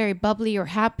is very bubbly or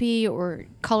happy or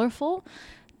colorful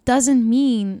doesn't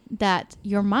mean that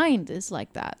your mind is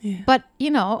like that. Yeah. But, you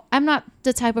know, I'm not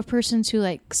the type of person to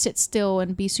like sit still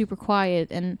and be super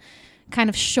quiet and kind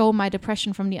of show my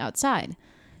depression from the outside.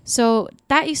 So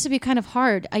that used to be kind of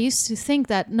hard. I used to think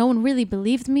that no one really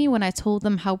believed me when I told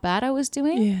them how bad I was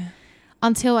doing. Yeah.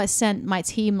 Until I sent my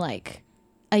team like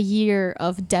a year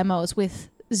of demos with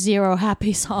 0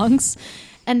 happy songs.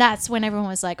 And that's when everyone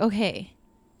was like, okay,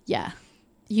 yeah,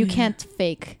 you can't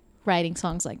fake writing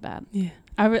songs like that. Yeah.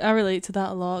 I relate to that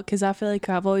a lot, because I feel like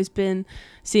I've always been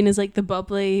seen as like the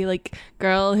bubbly like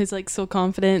girl who's like so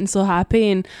confident and so happy,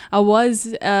 and I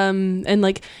was and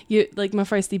like you, like my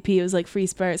first EP was like Free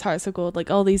Spirits, Hearts of Gold,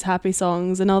 like all these happy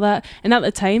songs and all that, and at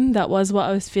the time that was what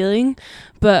I was feeling,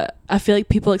 but I feel like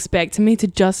people expected me to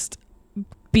just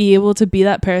be able to be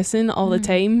that person all the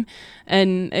time,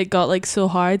 and it got like so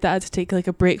hard that I had to take like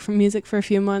a break from music for a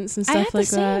few months and stuff like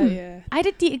that. Yeah. I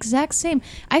did the exact same.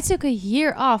 I took a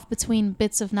year off between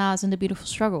Bits of Naaz and The Beautiful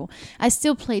Struggle. I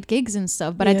still played gigs and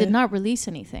stuff, but I did not release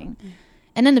anything.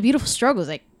 And then The Beautiful Struggle is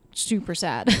like super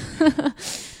sad.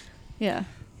 Yeah.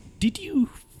 Did you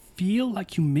feel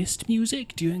like you missed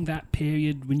music during that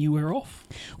period when you were off?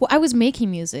 Well, I was making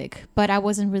music, but I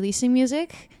wasn't releasing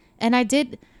music, and I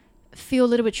did feel a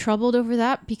little bit troubled over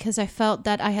that, because I felt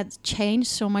that I had changed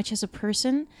so much as a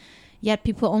person, yet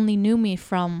people only knew me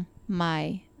from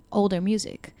my older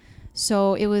music.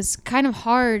 So it was kind of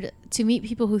hard to meet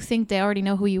people who think they already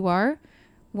know who you are,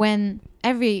 when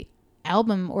every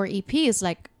album or EP is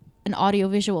like an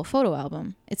audio-visual photo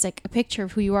album. It's like a picture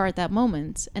of who you are at that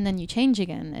moment, and then you change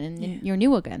again, and you're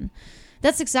new again.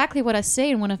 That's exactly what I say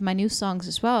in one of my new songs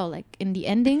as well. Like in the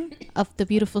ending of The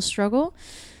Beautiful Struggle,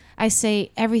 I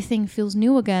say, everything feels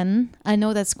new again. I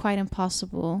know that's quite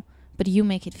impossible, but you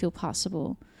make it feel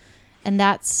possible. And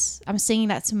I'm singing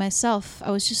that to myself. I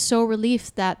was just so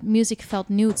relieved that music felt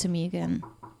new to me again.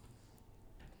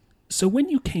 So when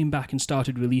you came back and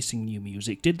started releasing new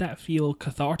music, did that feel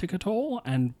cathartic at all?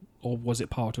 Or was it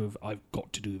part of, I've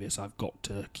got to do this, I've got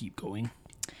to keep going?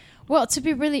 Well, to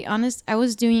be really honest, I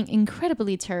was doing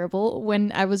incredibly terrible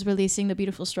when I was releasing The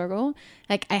Beautiful Struggle.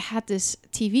 Like, I had this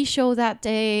TV show that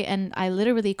day, and I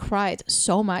literally cried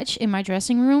so much in my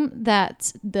dressing room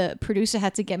that the producer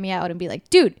had to get me out and be like,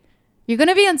 dude, you're going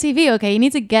to be on TV, okay? You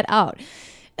need to get out.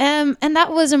 And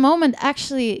that was a moment,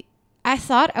 actually, I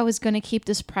thought I was going to keep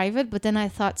this private, but then I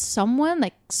thought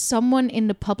someone in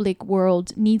the public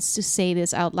world needs to say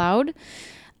this out loud.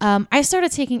 I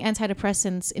started taking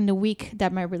antidepressants in the week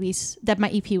that my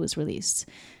EP was released,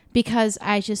 because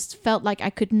I just felt like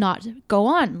I could not go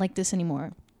on like this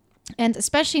anymore. And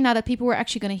especially now that people were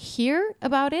actually going to hear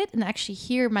about it and actually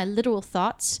hear my literal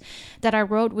thoughts that I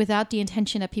wrote without the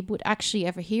intention that people would actually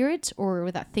ever hear it, or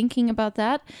without thinking about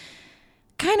that,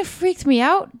 kind of freaked me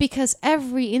out, because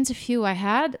every interview I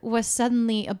had was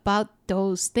suddenly about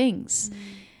those things.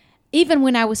 Even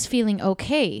when I was feeling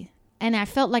okay. And I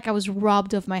felt like I was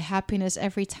robbed of my happiness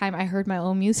every time I heard my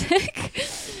own music.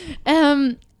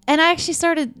 And I actually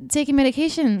started taking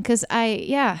medication because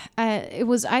it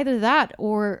was either that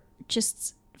or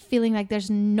just feeling like there's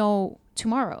no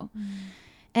tomorrow.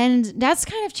 And that's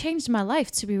kind of changed my life,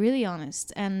 to be really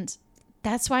honest. And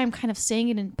that's why I'm kind of saying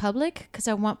it in public, because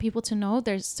I want people to know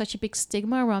there's such a big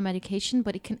stigma around medication,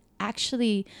 but it can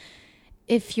actually,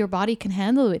 if your body can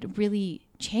handle it, really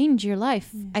change your life.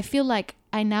 I feel like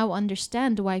I now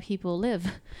understand why people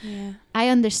live. Yeah. I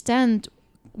understand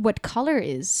what color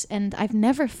is, and I've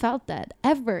never felt that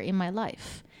ever in my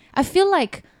life. I feel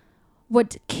like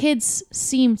what kids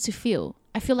seem to feel.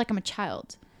 I feel like I'm a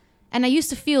child. And I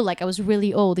used to feel like I was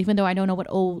really old, even though I don't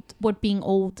know what being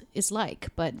old is like.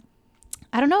 But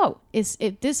I don't know.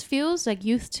 This feels like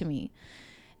youth to me.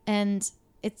 And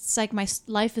it's like my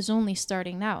life is only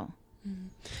starting now.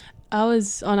 I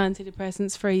was on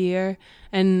antidepressants for a year,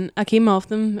 and I came off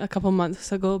them a couple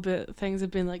months ago, but things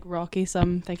have been like rocky, so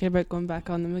I'm thinking about going back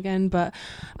on them again. But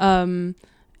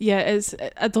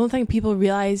I don't think people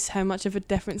realize how much of a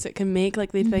difference it can make.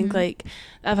 Like, they think, like,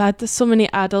 I've had so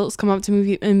many adults come up to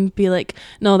me and be like,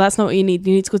 no, that's not what you need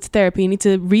to go to therapy, you need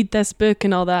to read this book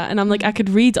and all that. And I'm like, I could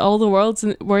read all the words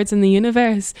in the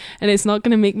universe, and it's not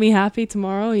going to make me happy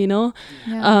tomorrow, you know?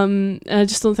 Yeah. And I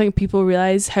just don't think people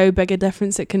realize how big a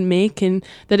difference it can make, and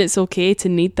that it's okay to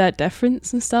need that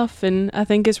difference and stuff. And I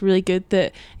think it's really good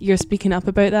that you're speaking up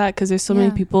about that, because there's so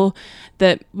many people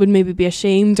that would maybe be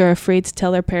ashamed or afraid to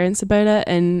tell their parents about it.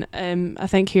 And I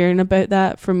think hearing about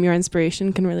that from your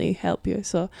inspiration can really help you.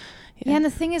 So yeah, and the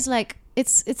thing is, like,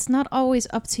 it's not always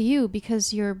up to you,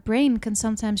 because your brain can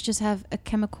sometimes just have a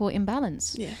chemical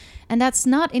imbalance. Yeah. And that's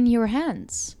not in your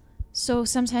hands. So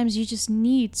sometimes you just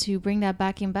need to bring that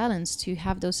back in balance, to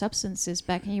have those substances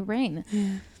back in your brain.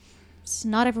 Yeah. So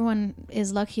not everyone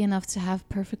is lucky enough to have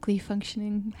perfectly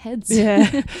functioning heads.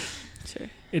 Yeah. Sure.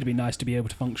 It'd be nice to be able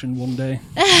to function one day.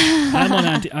 I'm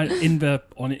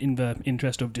on in the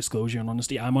interest of disclosure and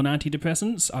honesty, I'm on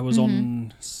antidepressants.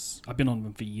 I've been on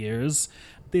them for years.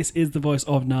 This is the voice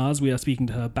of Naaz. We are speaking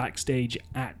to her backstage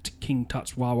at King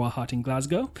Tut's Wawa Hut in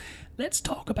Glasgow. Let's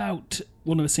talk about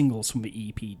one of the singles from the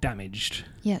EP, Damaged.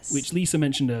 Yes. Which Lisa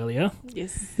mentioned earlier.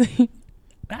 Yes.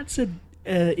 That's an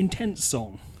intense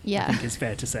song, Yeah. I think is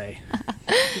fair to say.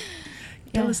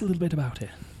 Tell us a little bit about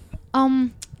it.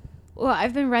 Well,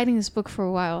 I've been writing this book for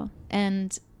a while,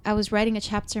 and I was writing a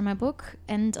chapter in my book,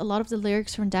 and a lot of the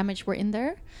lyrics from Damage were in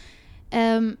there.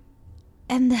 And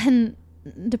then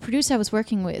the producer I was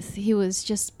working with, he was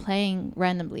just playing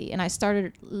randomly, and I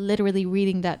started literally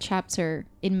reading that chapter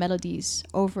in melodies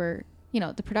over,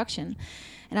 the production.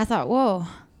 And I thought, whoa,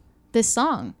 this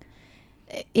song,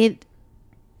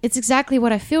 it's exactly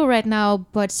what I feel right now,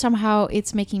 but somehow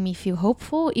it's making me feel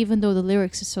hopeful, even though the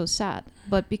lyrics are so sad.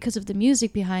 But because of the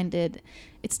music behind it,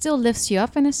 it still lifts you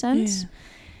up in a sense. Yeah.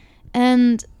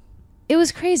 And it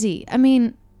was crazy. I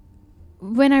mean,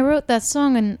 when I wrote that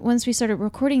song and once we started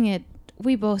recording it,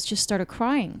 we both just started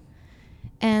crying.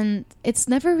 And it's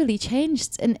never really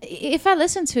changed. And if I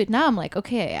listen to it now, I'm like,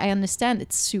 okay, I understand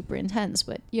it's super intense,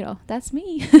 but, that's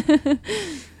me.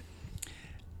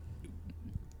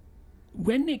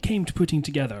 When it came to putting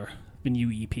together the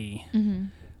new EP,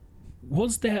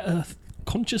 was there a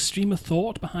conscious stream of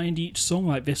thought behind each song?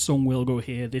 Like, this song will go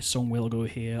here, this song will go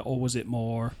here, or was it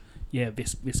more,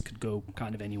 this could go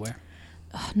kind of anywhere?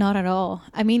 Not at all.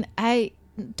 I mean, I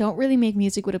don't really make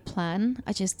music with a plan.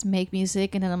 I just make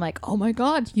music, and then I'm like, oh my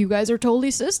god, you guys are totally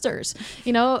sisters.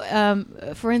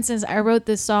 For instance, I wrote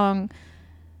this song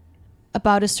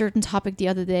about a certain topic the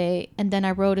other day, and then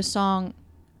I wrote a song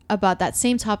about that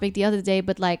same topic the other day,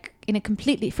 but like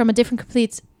from a different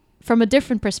complete from a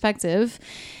different perspective.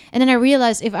 And then I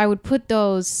realized if I would put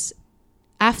those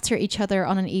after each other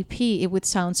on an EP, it would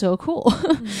sound so cool.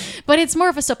 But it's more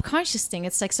of a subconscious thing.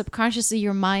 It's like subconsciously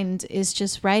your mind is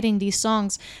just writing these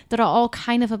songs that are all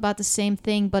kind of about the same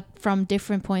thing, but from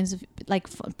different points of like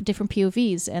different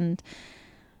POVs. And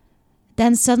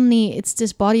then suddenly it's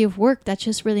this body of work that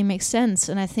just really makes sense.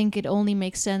 And I think it only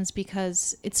makes sense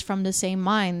because it's from the same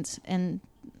mind, and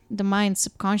the mind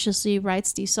subconsciously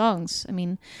writes these songs. I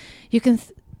mean, you can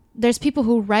there's people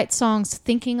who write songs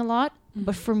thinking a lot,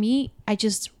 but for me, I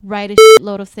just write a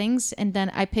load of things and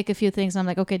then I pick a few things and I'm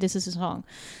like, okay, this is a song.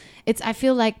 I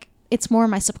feel like it's more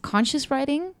my subconscious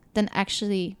writing than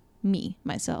actually me,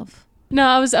 myself. No,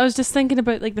 I was just thinking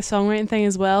about like the songwriting thing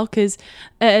as well, because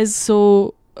it is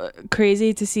so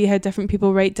crazy to see how different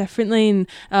people write differently. And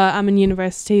I'm in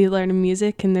university learning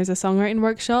music, and there's a songwriting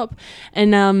workshop,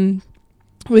 and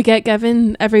we get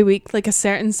given every week like a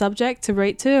certain subject to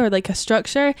write to, or like a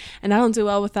structure, and I don't do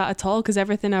well with that at all, because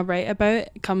everything I write about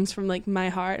comes from like my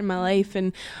heart and my life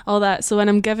and all that. So when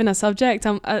I'm given a subject,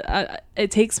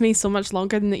 it takes me so much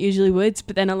longer than it usually would,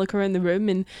 but then I look around the room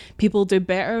and people do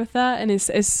better with that, and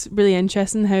it's really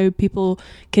interesting how people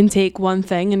can take one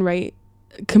thing and write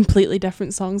completely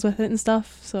different songs with it and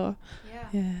stuff. So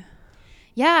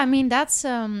yeah, I mean that's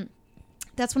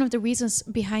one of the reasons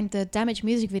behind the Damage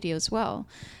music video as well.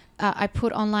 I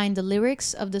put online the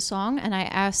lyrics of the song, and I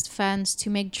asked fans to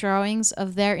make drawings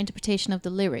of their interpretation of the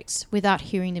lyrics without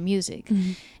hearing the music.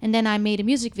 And then I made a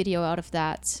music video out of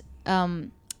that.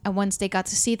 And once they got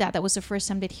to see that, that was the first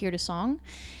time they'd hear the song.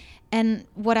 And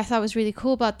what I thought was really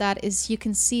cool about that is you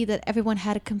can see that everyone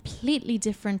had a completely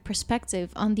different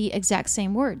perspective on the exact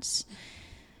same words.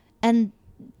 And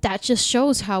that just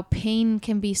shows how pain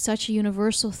can be such a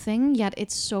universal thing, yet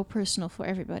it's so personal for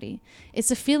everybody.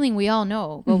 It's a feeling we all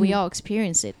know, but we all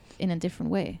experience it in a different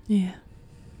way. Yeah.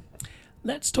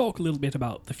 Let's talk a little bit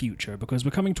about the future, because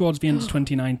we're coming towards the end of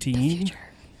 2019. The future.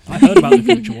 I heard about the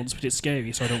future once, but it's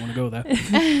scary, so I don't want to go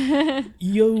there.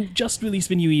 You just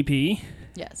released a new EP.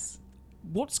 Yes.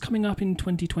 What's coming up in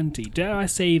 2020? Dare I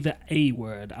say the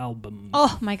A-word album?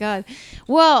 Oh my god.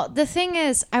 Well, the thing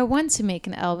is, I want to make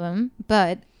an album,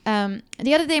 but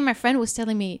the other day my friend was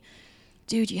telling me,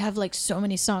 dude, you have like so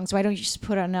many songs, why don't you just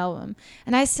put out an album?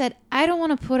 And I said, I don't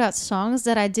want to put out songs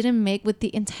that I didn't make with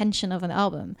the intention of an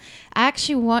album. I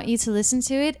actually want you to listen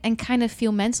to it and kind of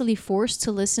feel mentally forced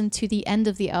to listen to the end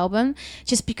of the album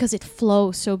just because it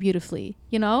flows so beautifully,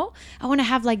 you know? I want to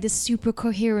have like this super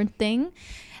coherent thing.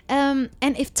 And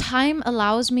if time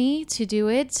allows me to do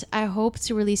it, I hope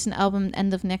to release an album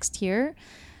end of next year.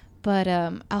 But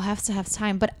I'll have to have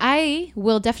time. But I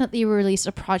will definitely release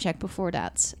a project before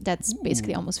that. That's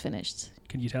basically almost finished.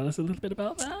 Can you tell us a little bit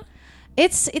about that?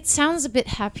 It sounds a bit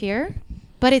happier,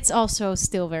 but it's also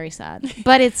still very sad.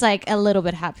 But it's like a little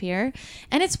bit happier.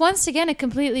 And it's once again a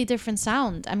completely different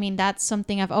sound. I mean, that's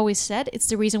something I've always said. It's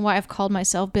the reason why I've called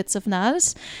myself Bits of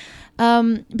Naaz.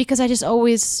 Because I just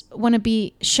always want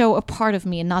to show a part of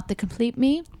me and not the complete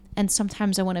me. And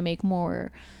sometimes I want to make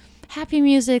more happy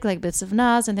music like Bits of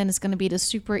Naaz, and then it's going to be the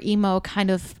super emo kind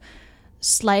of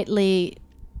slightly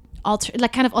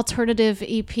kind of alternative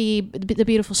EP, The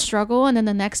Beautiful Struggle, and then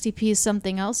the next EP is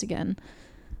something else again.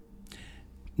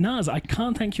 Naaz, I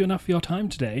can't thank you enough for your time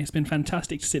today. It's been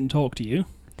fantastic to sit and talk to you.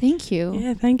 Thank you.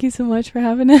 Yeah, thank you so much for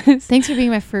having us. Thanks for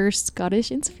being my first Scottish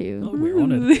interview. Oh, we're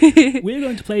honoured. We're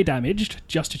going to play Damaged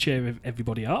just to cheer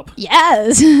everybody up.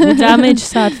 Yes! Damaged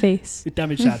sad face.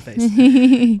 Damaged sad face.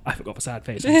 I forgot for sad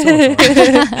face. I'm so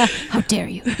sorry. How dare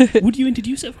you? Would you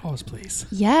introduce it for us, please?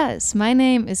 Yes, my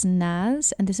name is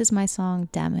Naaz, and this is my song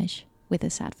Damage with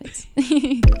a sad face.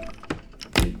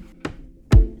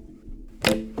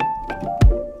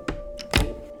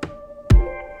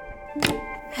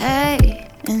 Hey,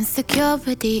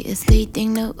 insecurity is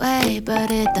leading the way, but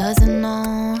it doesn't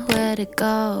know where to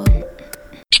go.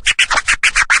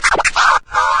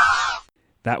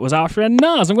 That was our friend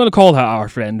Naaz. I'm going to call her our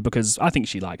friend because I think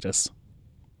she liked us.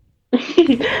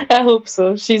 I hope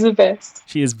so. She's the best.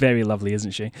 She is very lovely,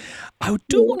 isn't she? I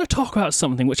do want to talk about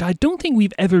something which I don't think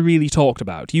we've ever really talked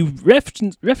about. You've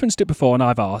referenced it before and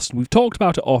I've asked, and we've talked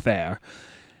about it off air.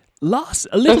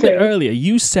 A little bit earlier,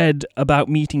 you said about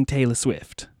meeting Taylor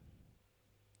Swift.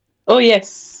 Oh,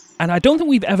 yes. And I don't think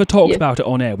we've ever talked about it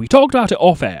on air. We talked about it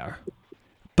off air.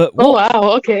 But Oh,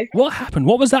 wow. Okay. what happened?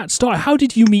 What was that story? How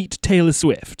did you meet Taylor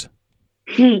Swift?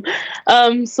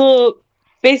 So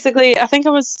basically, I think I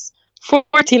was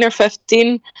 14 or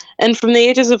 15, and from the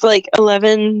ages of like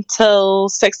 11 till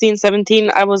 16,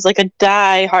 17, I was like a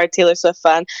die-hard Taylor Swift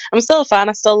fan. I'm still a fan.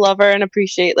 I still love her and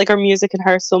appreciate like her music and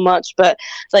her so much, but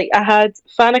like I had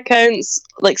fan accounts,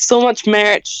 like so much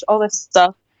merch, all this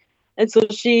stuff. And so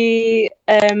she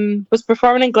was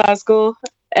performing in Glasgow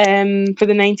for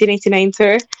the 1989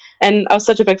 tour. And I was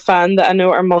such a big fan that I know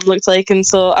what her mum looked like. And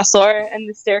so I saw her in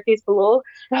the staircase below.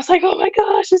 And I was like, oh my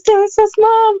gosh, it's Taylor Swift's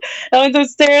mom. I went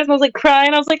downstairs and I was like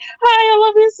crying. I was like, hi, I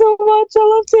love you so much.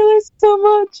 I love Taylor so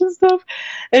much and stuff.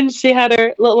 And she had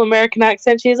her little American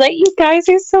accent. She was like, you guys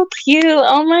are so cute.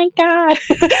 Oh my God.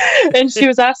 And she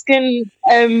was asking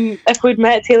if we'd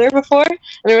met Taylor before. And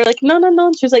we were like, no.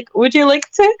 And she was like, would you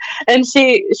like to? And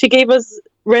she gave us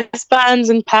wristbands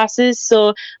and passes.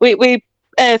 So we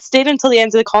stayed until the end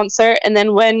of the concert and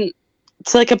then went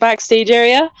to like a backstage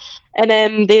area, and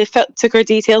then they took our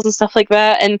details and stuff like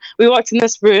that, and we walked in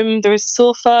this room. There was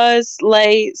sofas,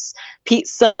 lights,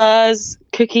 pizzas,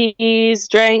 cookies,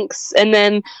 drinks, and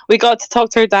then we got to talk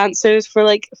to our dancers for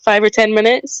like 5 or 10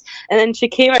 minutes, and then she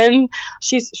came in.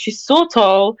 She's so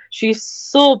tall, she's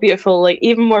so beautiful, like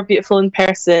even more beautiful in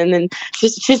person, and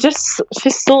she's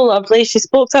so lovely. She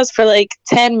spoke to us for like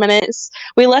 10 minutes.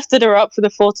 We lifted her up for the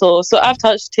photo. So I've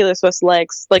touched Taylor Swift's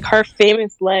legs, like her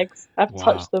famous legs. I've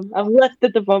touched them. I've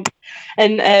lifted them up.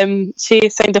 And she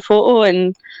signed a photo,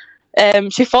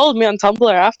 and she followed me on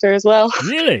Tumblr after as well.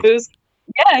 Really? It was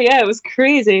it was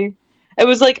crazy. It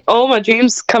was like all my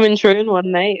dreams coming true in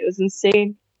one night. It was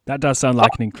insane. That does sound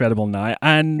like an incredible night.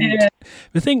 And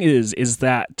the thing is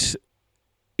that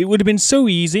it would have been so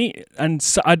easy. And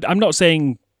so, I'm not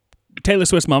saying Taylor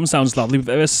Swift's mum sounds lovely, but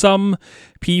there are some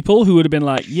people who would have been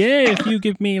like, yeah, if you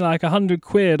give me like 100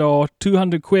 quid or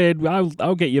 200 quid,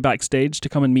 I'll get you backstage to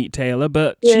come and meet Taylor.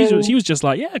 But she was just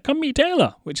like, yeah, come meet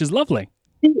Taylor, which is lovely.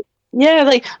 Yeah,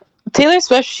 like Taylor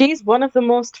Swift, she's one of the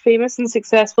most famous and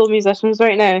successful musicians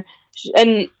right now.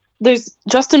 And there's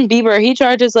Justin Bieber. He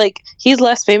charges like, he's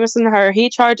less famous than her. He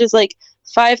charges like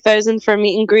 5,000 for a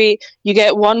meet and greet. You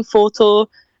get one photo,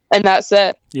 and that's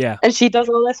it. Yeah. And she does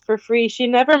all this for free. She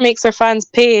never makes her fans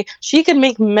pay. She could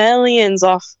make millions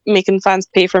off making fans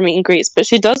pay for meet and greets, but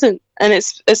she doesn't. And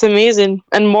it's amazing.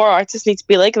 And more artists need to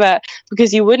be like that,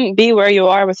 because you wouldn't be where you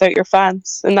are without your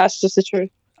fans. And that's just the truth.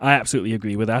 I absolutely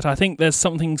agree with that. I think there's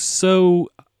something so...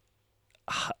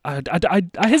 I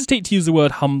hesitate to use the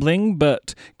word humbling,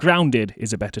 but grounded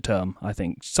is a better term, I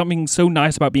think. Something so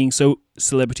nice about being so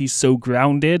celebrity, so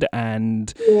grounded,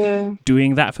 and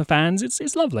doing that for fans.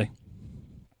 It's lovely.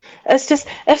 It's just,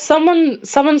 if someone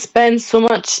spends so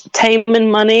much time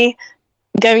and money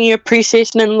giving you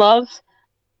appreciation and love,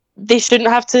 they shouldn't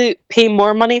have to pay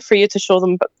more money for you to show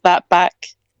them that back.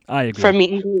 I agree. For a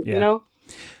meet and greet, you know?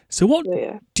 So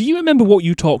do you remember what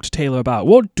you talked to Taylor about?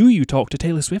 What do you talk to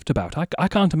Taylor Swift about? I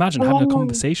can't imagine having a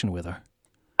conversation with her.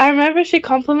 I remember she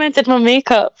complimented my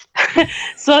makeup.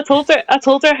 So I told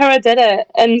her how I did it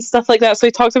and stuff like that. So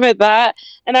we talked about that.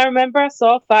 And I remember I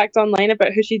saw a fact online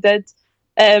about how she did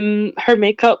her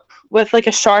makeup with like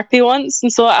a Sharpie once.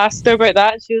 And so I asked her about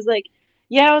that. And she was like,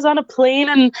 yeah, I was on a plane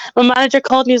and my manager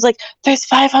called me. He was like, there's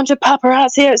 500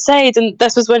 paparazzi outside. And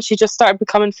this was when she just started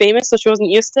becoming famous, so she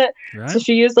wasn't used to it. Right. So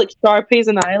she used like Sharpies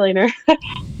and eyeliner,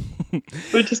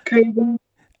 which is crazy.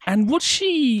 And was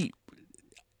she...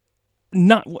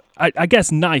 not? I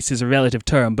guess nice is a relative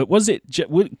term, but was it?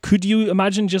 Could you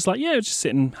imagine just like, just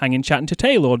sitting, hanging, chatting to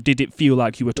Taylor, or did it feel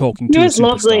like you were talking to a superstar? She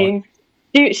was lovely.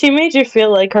 She made you feel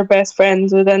like her best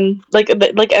friends within like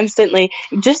instantly.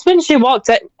 Just when she walked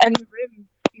in the room,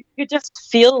 you could just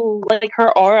feel like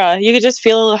her aura. You could just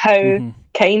feel how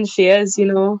kind she is. You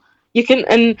know, you can,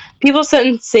 and people sit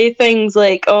and say things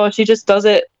like, "Oh, she just does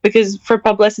it because for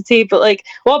publicity," but like,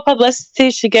 what publicity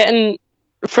is she getting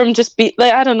from just be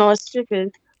like? I don't know. It's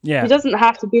stupid. Yeah, it doesn't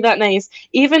have to be that nice.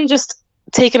 Even just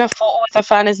taking a photo with a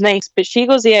fan is nice, but she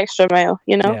goes the extra mile,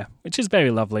 you know? Yeah, which is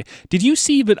very lovely. Did you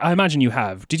see that? I imagine you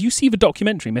have. Did you see the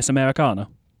documentary, Miss Americana?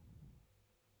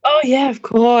 Oh, yeah, of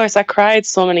course. I cried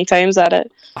so many times at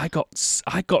it. I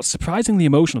got surprisingly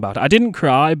emotional about it. I didn't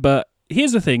cry, but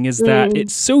here's the thing, is that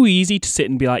it's so easy to sit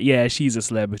and be like, yeah, she's a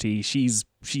celebrity. She's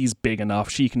big enough.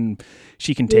 She can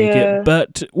take it.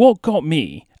 But what got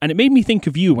me, and it made me think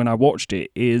of you when I watched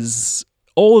it, is...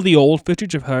 all the old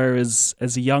footage of her as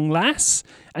a young lass,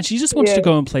 and she just wanted to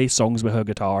go and play songs with her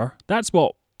guitar. That's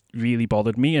what really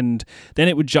bothered me. And then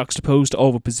it would juxtapose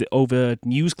to over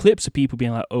news clips of people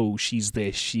being like, oh, she's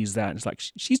this, she's that. And it's like,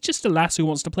 she's just a lass who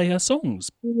wants to play her songs.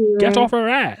 Get off her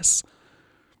ass.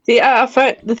 See, I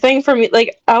found the thing for me,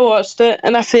 like, I watched it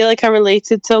and I feel like I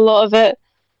related to a lot of it,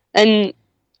 and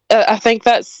I think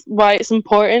that's why it's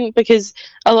important, because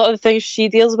a lot of the things she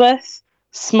deals with,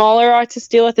 smaller artists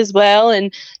deal with as well.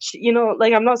 And you know,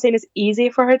 like, I'm not saying it's easy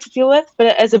for her to deal with, but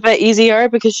it is a bit easier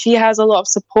because she has a lot of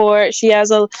support. She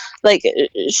has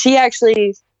she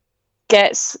actually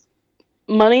gets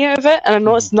money out of it, and I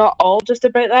know it's not all just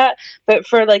about that, but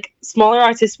for like smaller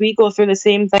artists, we go through the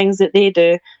same things that they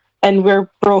do, and we're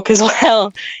broke as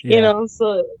well. Yeah. You know,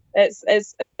 so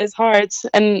it's hard,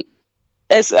 and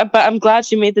but I'm glad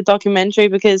she made the documentary,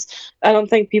 because I don't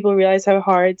think people realize how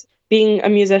hard being a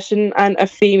musician, and a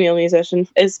female musician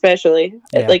especially,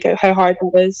 like how hard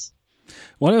it is.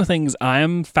 One of the things I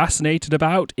am fascinated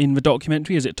about in the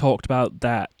documentary is it talked about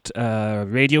that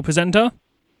radio presenter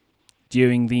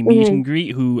during the meet and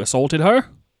greet who assaulted her.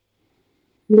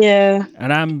 Yeah.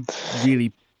 And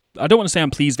I don't want to say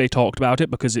I'm pleased they talked about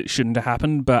it, because it shouldn't have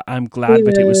happened, but I'm glad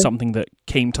that it was something that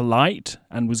came to light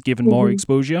and was given more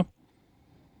exposure.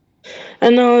 I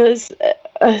know, it's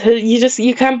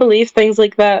you can't believe things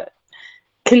like that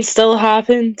can still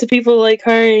happen to people like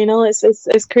her. You know,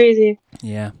 it's crazy.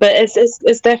 Yeah. But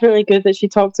it's definitely good that she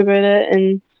talked about it,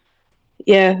 and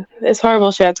yeah, it's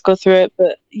horrible she had to go through it.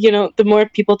 But you know, the more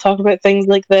people talk about things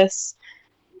like this,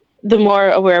 the more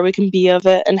aware we can be of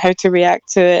it, and how to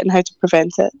react to it, and how to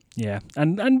prevent it. Yeah,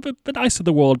 and the nicer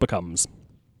the world becomes.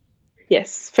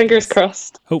 Yes, fingers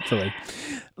crossed. Hopefully.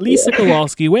 Lisa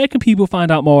Kowalski, where can people find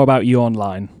out more about you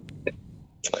online?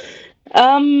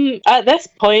 At this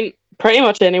point, pretty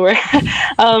much anywhere.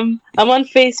 I'm on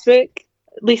Facebook,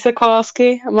 Lisa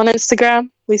Kowalski. I'm on Instagram,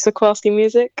 Lisa Kowalski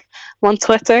Music. I'm on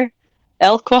Twitter,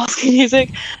 L Kowalski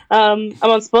Music. I'm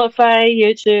on Spotify,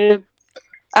 YouTube,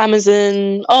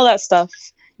 Amazon, all that stuff.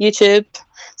 YouTube.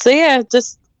 So yeah,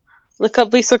 just look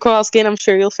up Lisa Kowalski, and I'm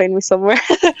sure you'll find me somewhere.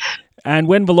 And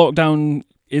when the lockdown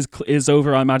is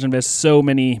over, I imagine there's so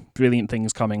many brilliant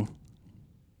things coming.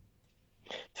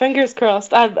 Fingers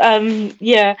crossed. I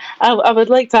would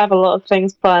like to have a lot of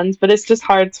things planned, but it's just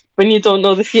hard when you don't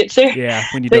know the future. Yeah,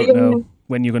 when you don't know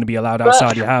when you're going to be allowed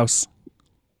outside your house.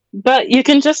 But you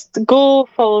can just go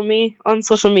follow me on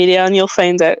social media, and you'll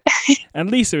find out. And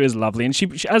Lisa is lovely, and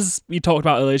she, as we talked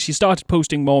about earlier, she started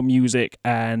posting more music,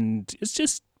 and it's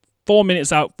just 4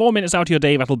 minutes out of your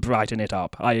day that'll brighten it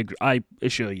up. I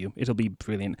assure you, it'll be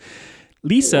brilliant.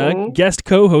 Lisa, guest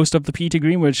co-host of the Peter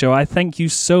Greenwood Show, I thank you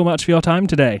so much for your time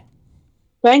today.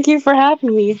 Thank you for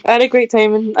having me. I had a great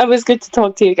time, and it was good to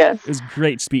talk to you again. It was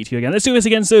great to speak to you again. Let's do this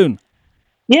again soon.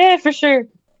 Yeah, for sure.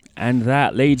 And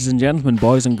that, ladies and gentlemen,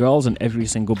 boys and girls, and every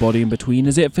single body in between,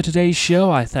 is it for today's show.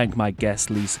 I thank my guest,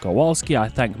 Lisa Kowalski. I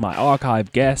thank my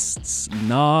archive guests,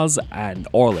 Naaz and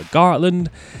Orla Gartland.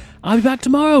 I'll be back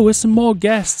tomorrow with some more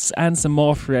guests and some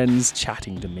more friends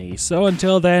chatting to me. So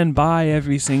until then, bye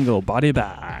every single body,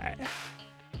 bye.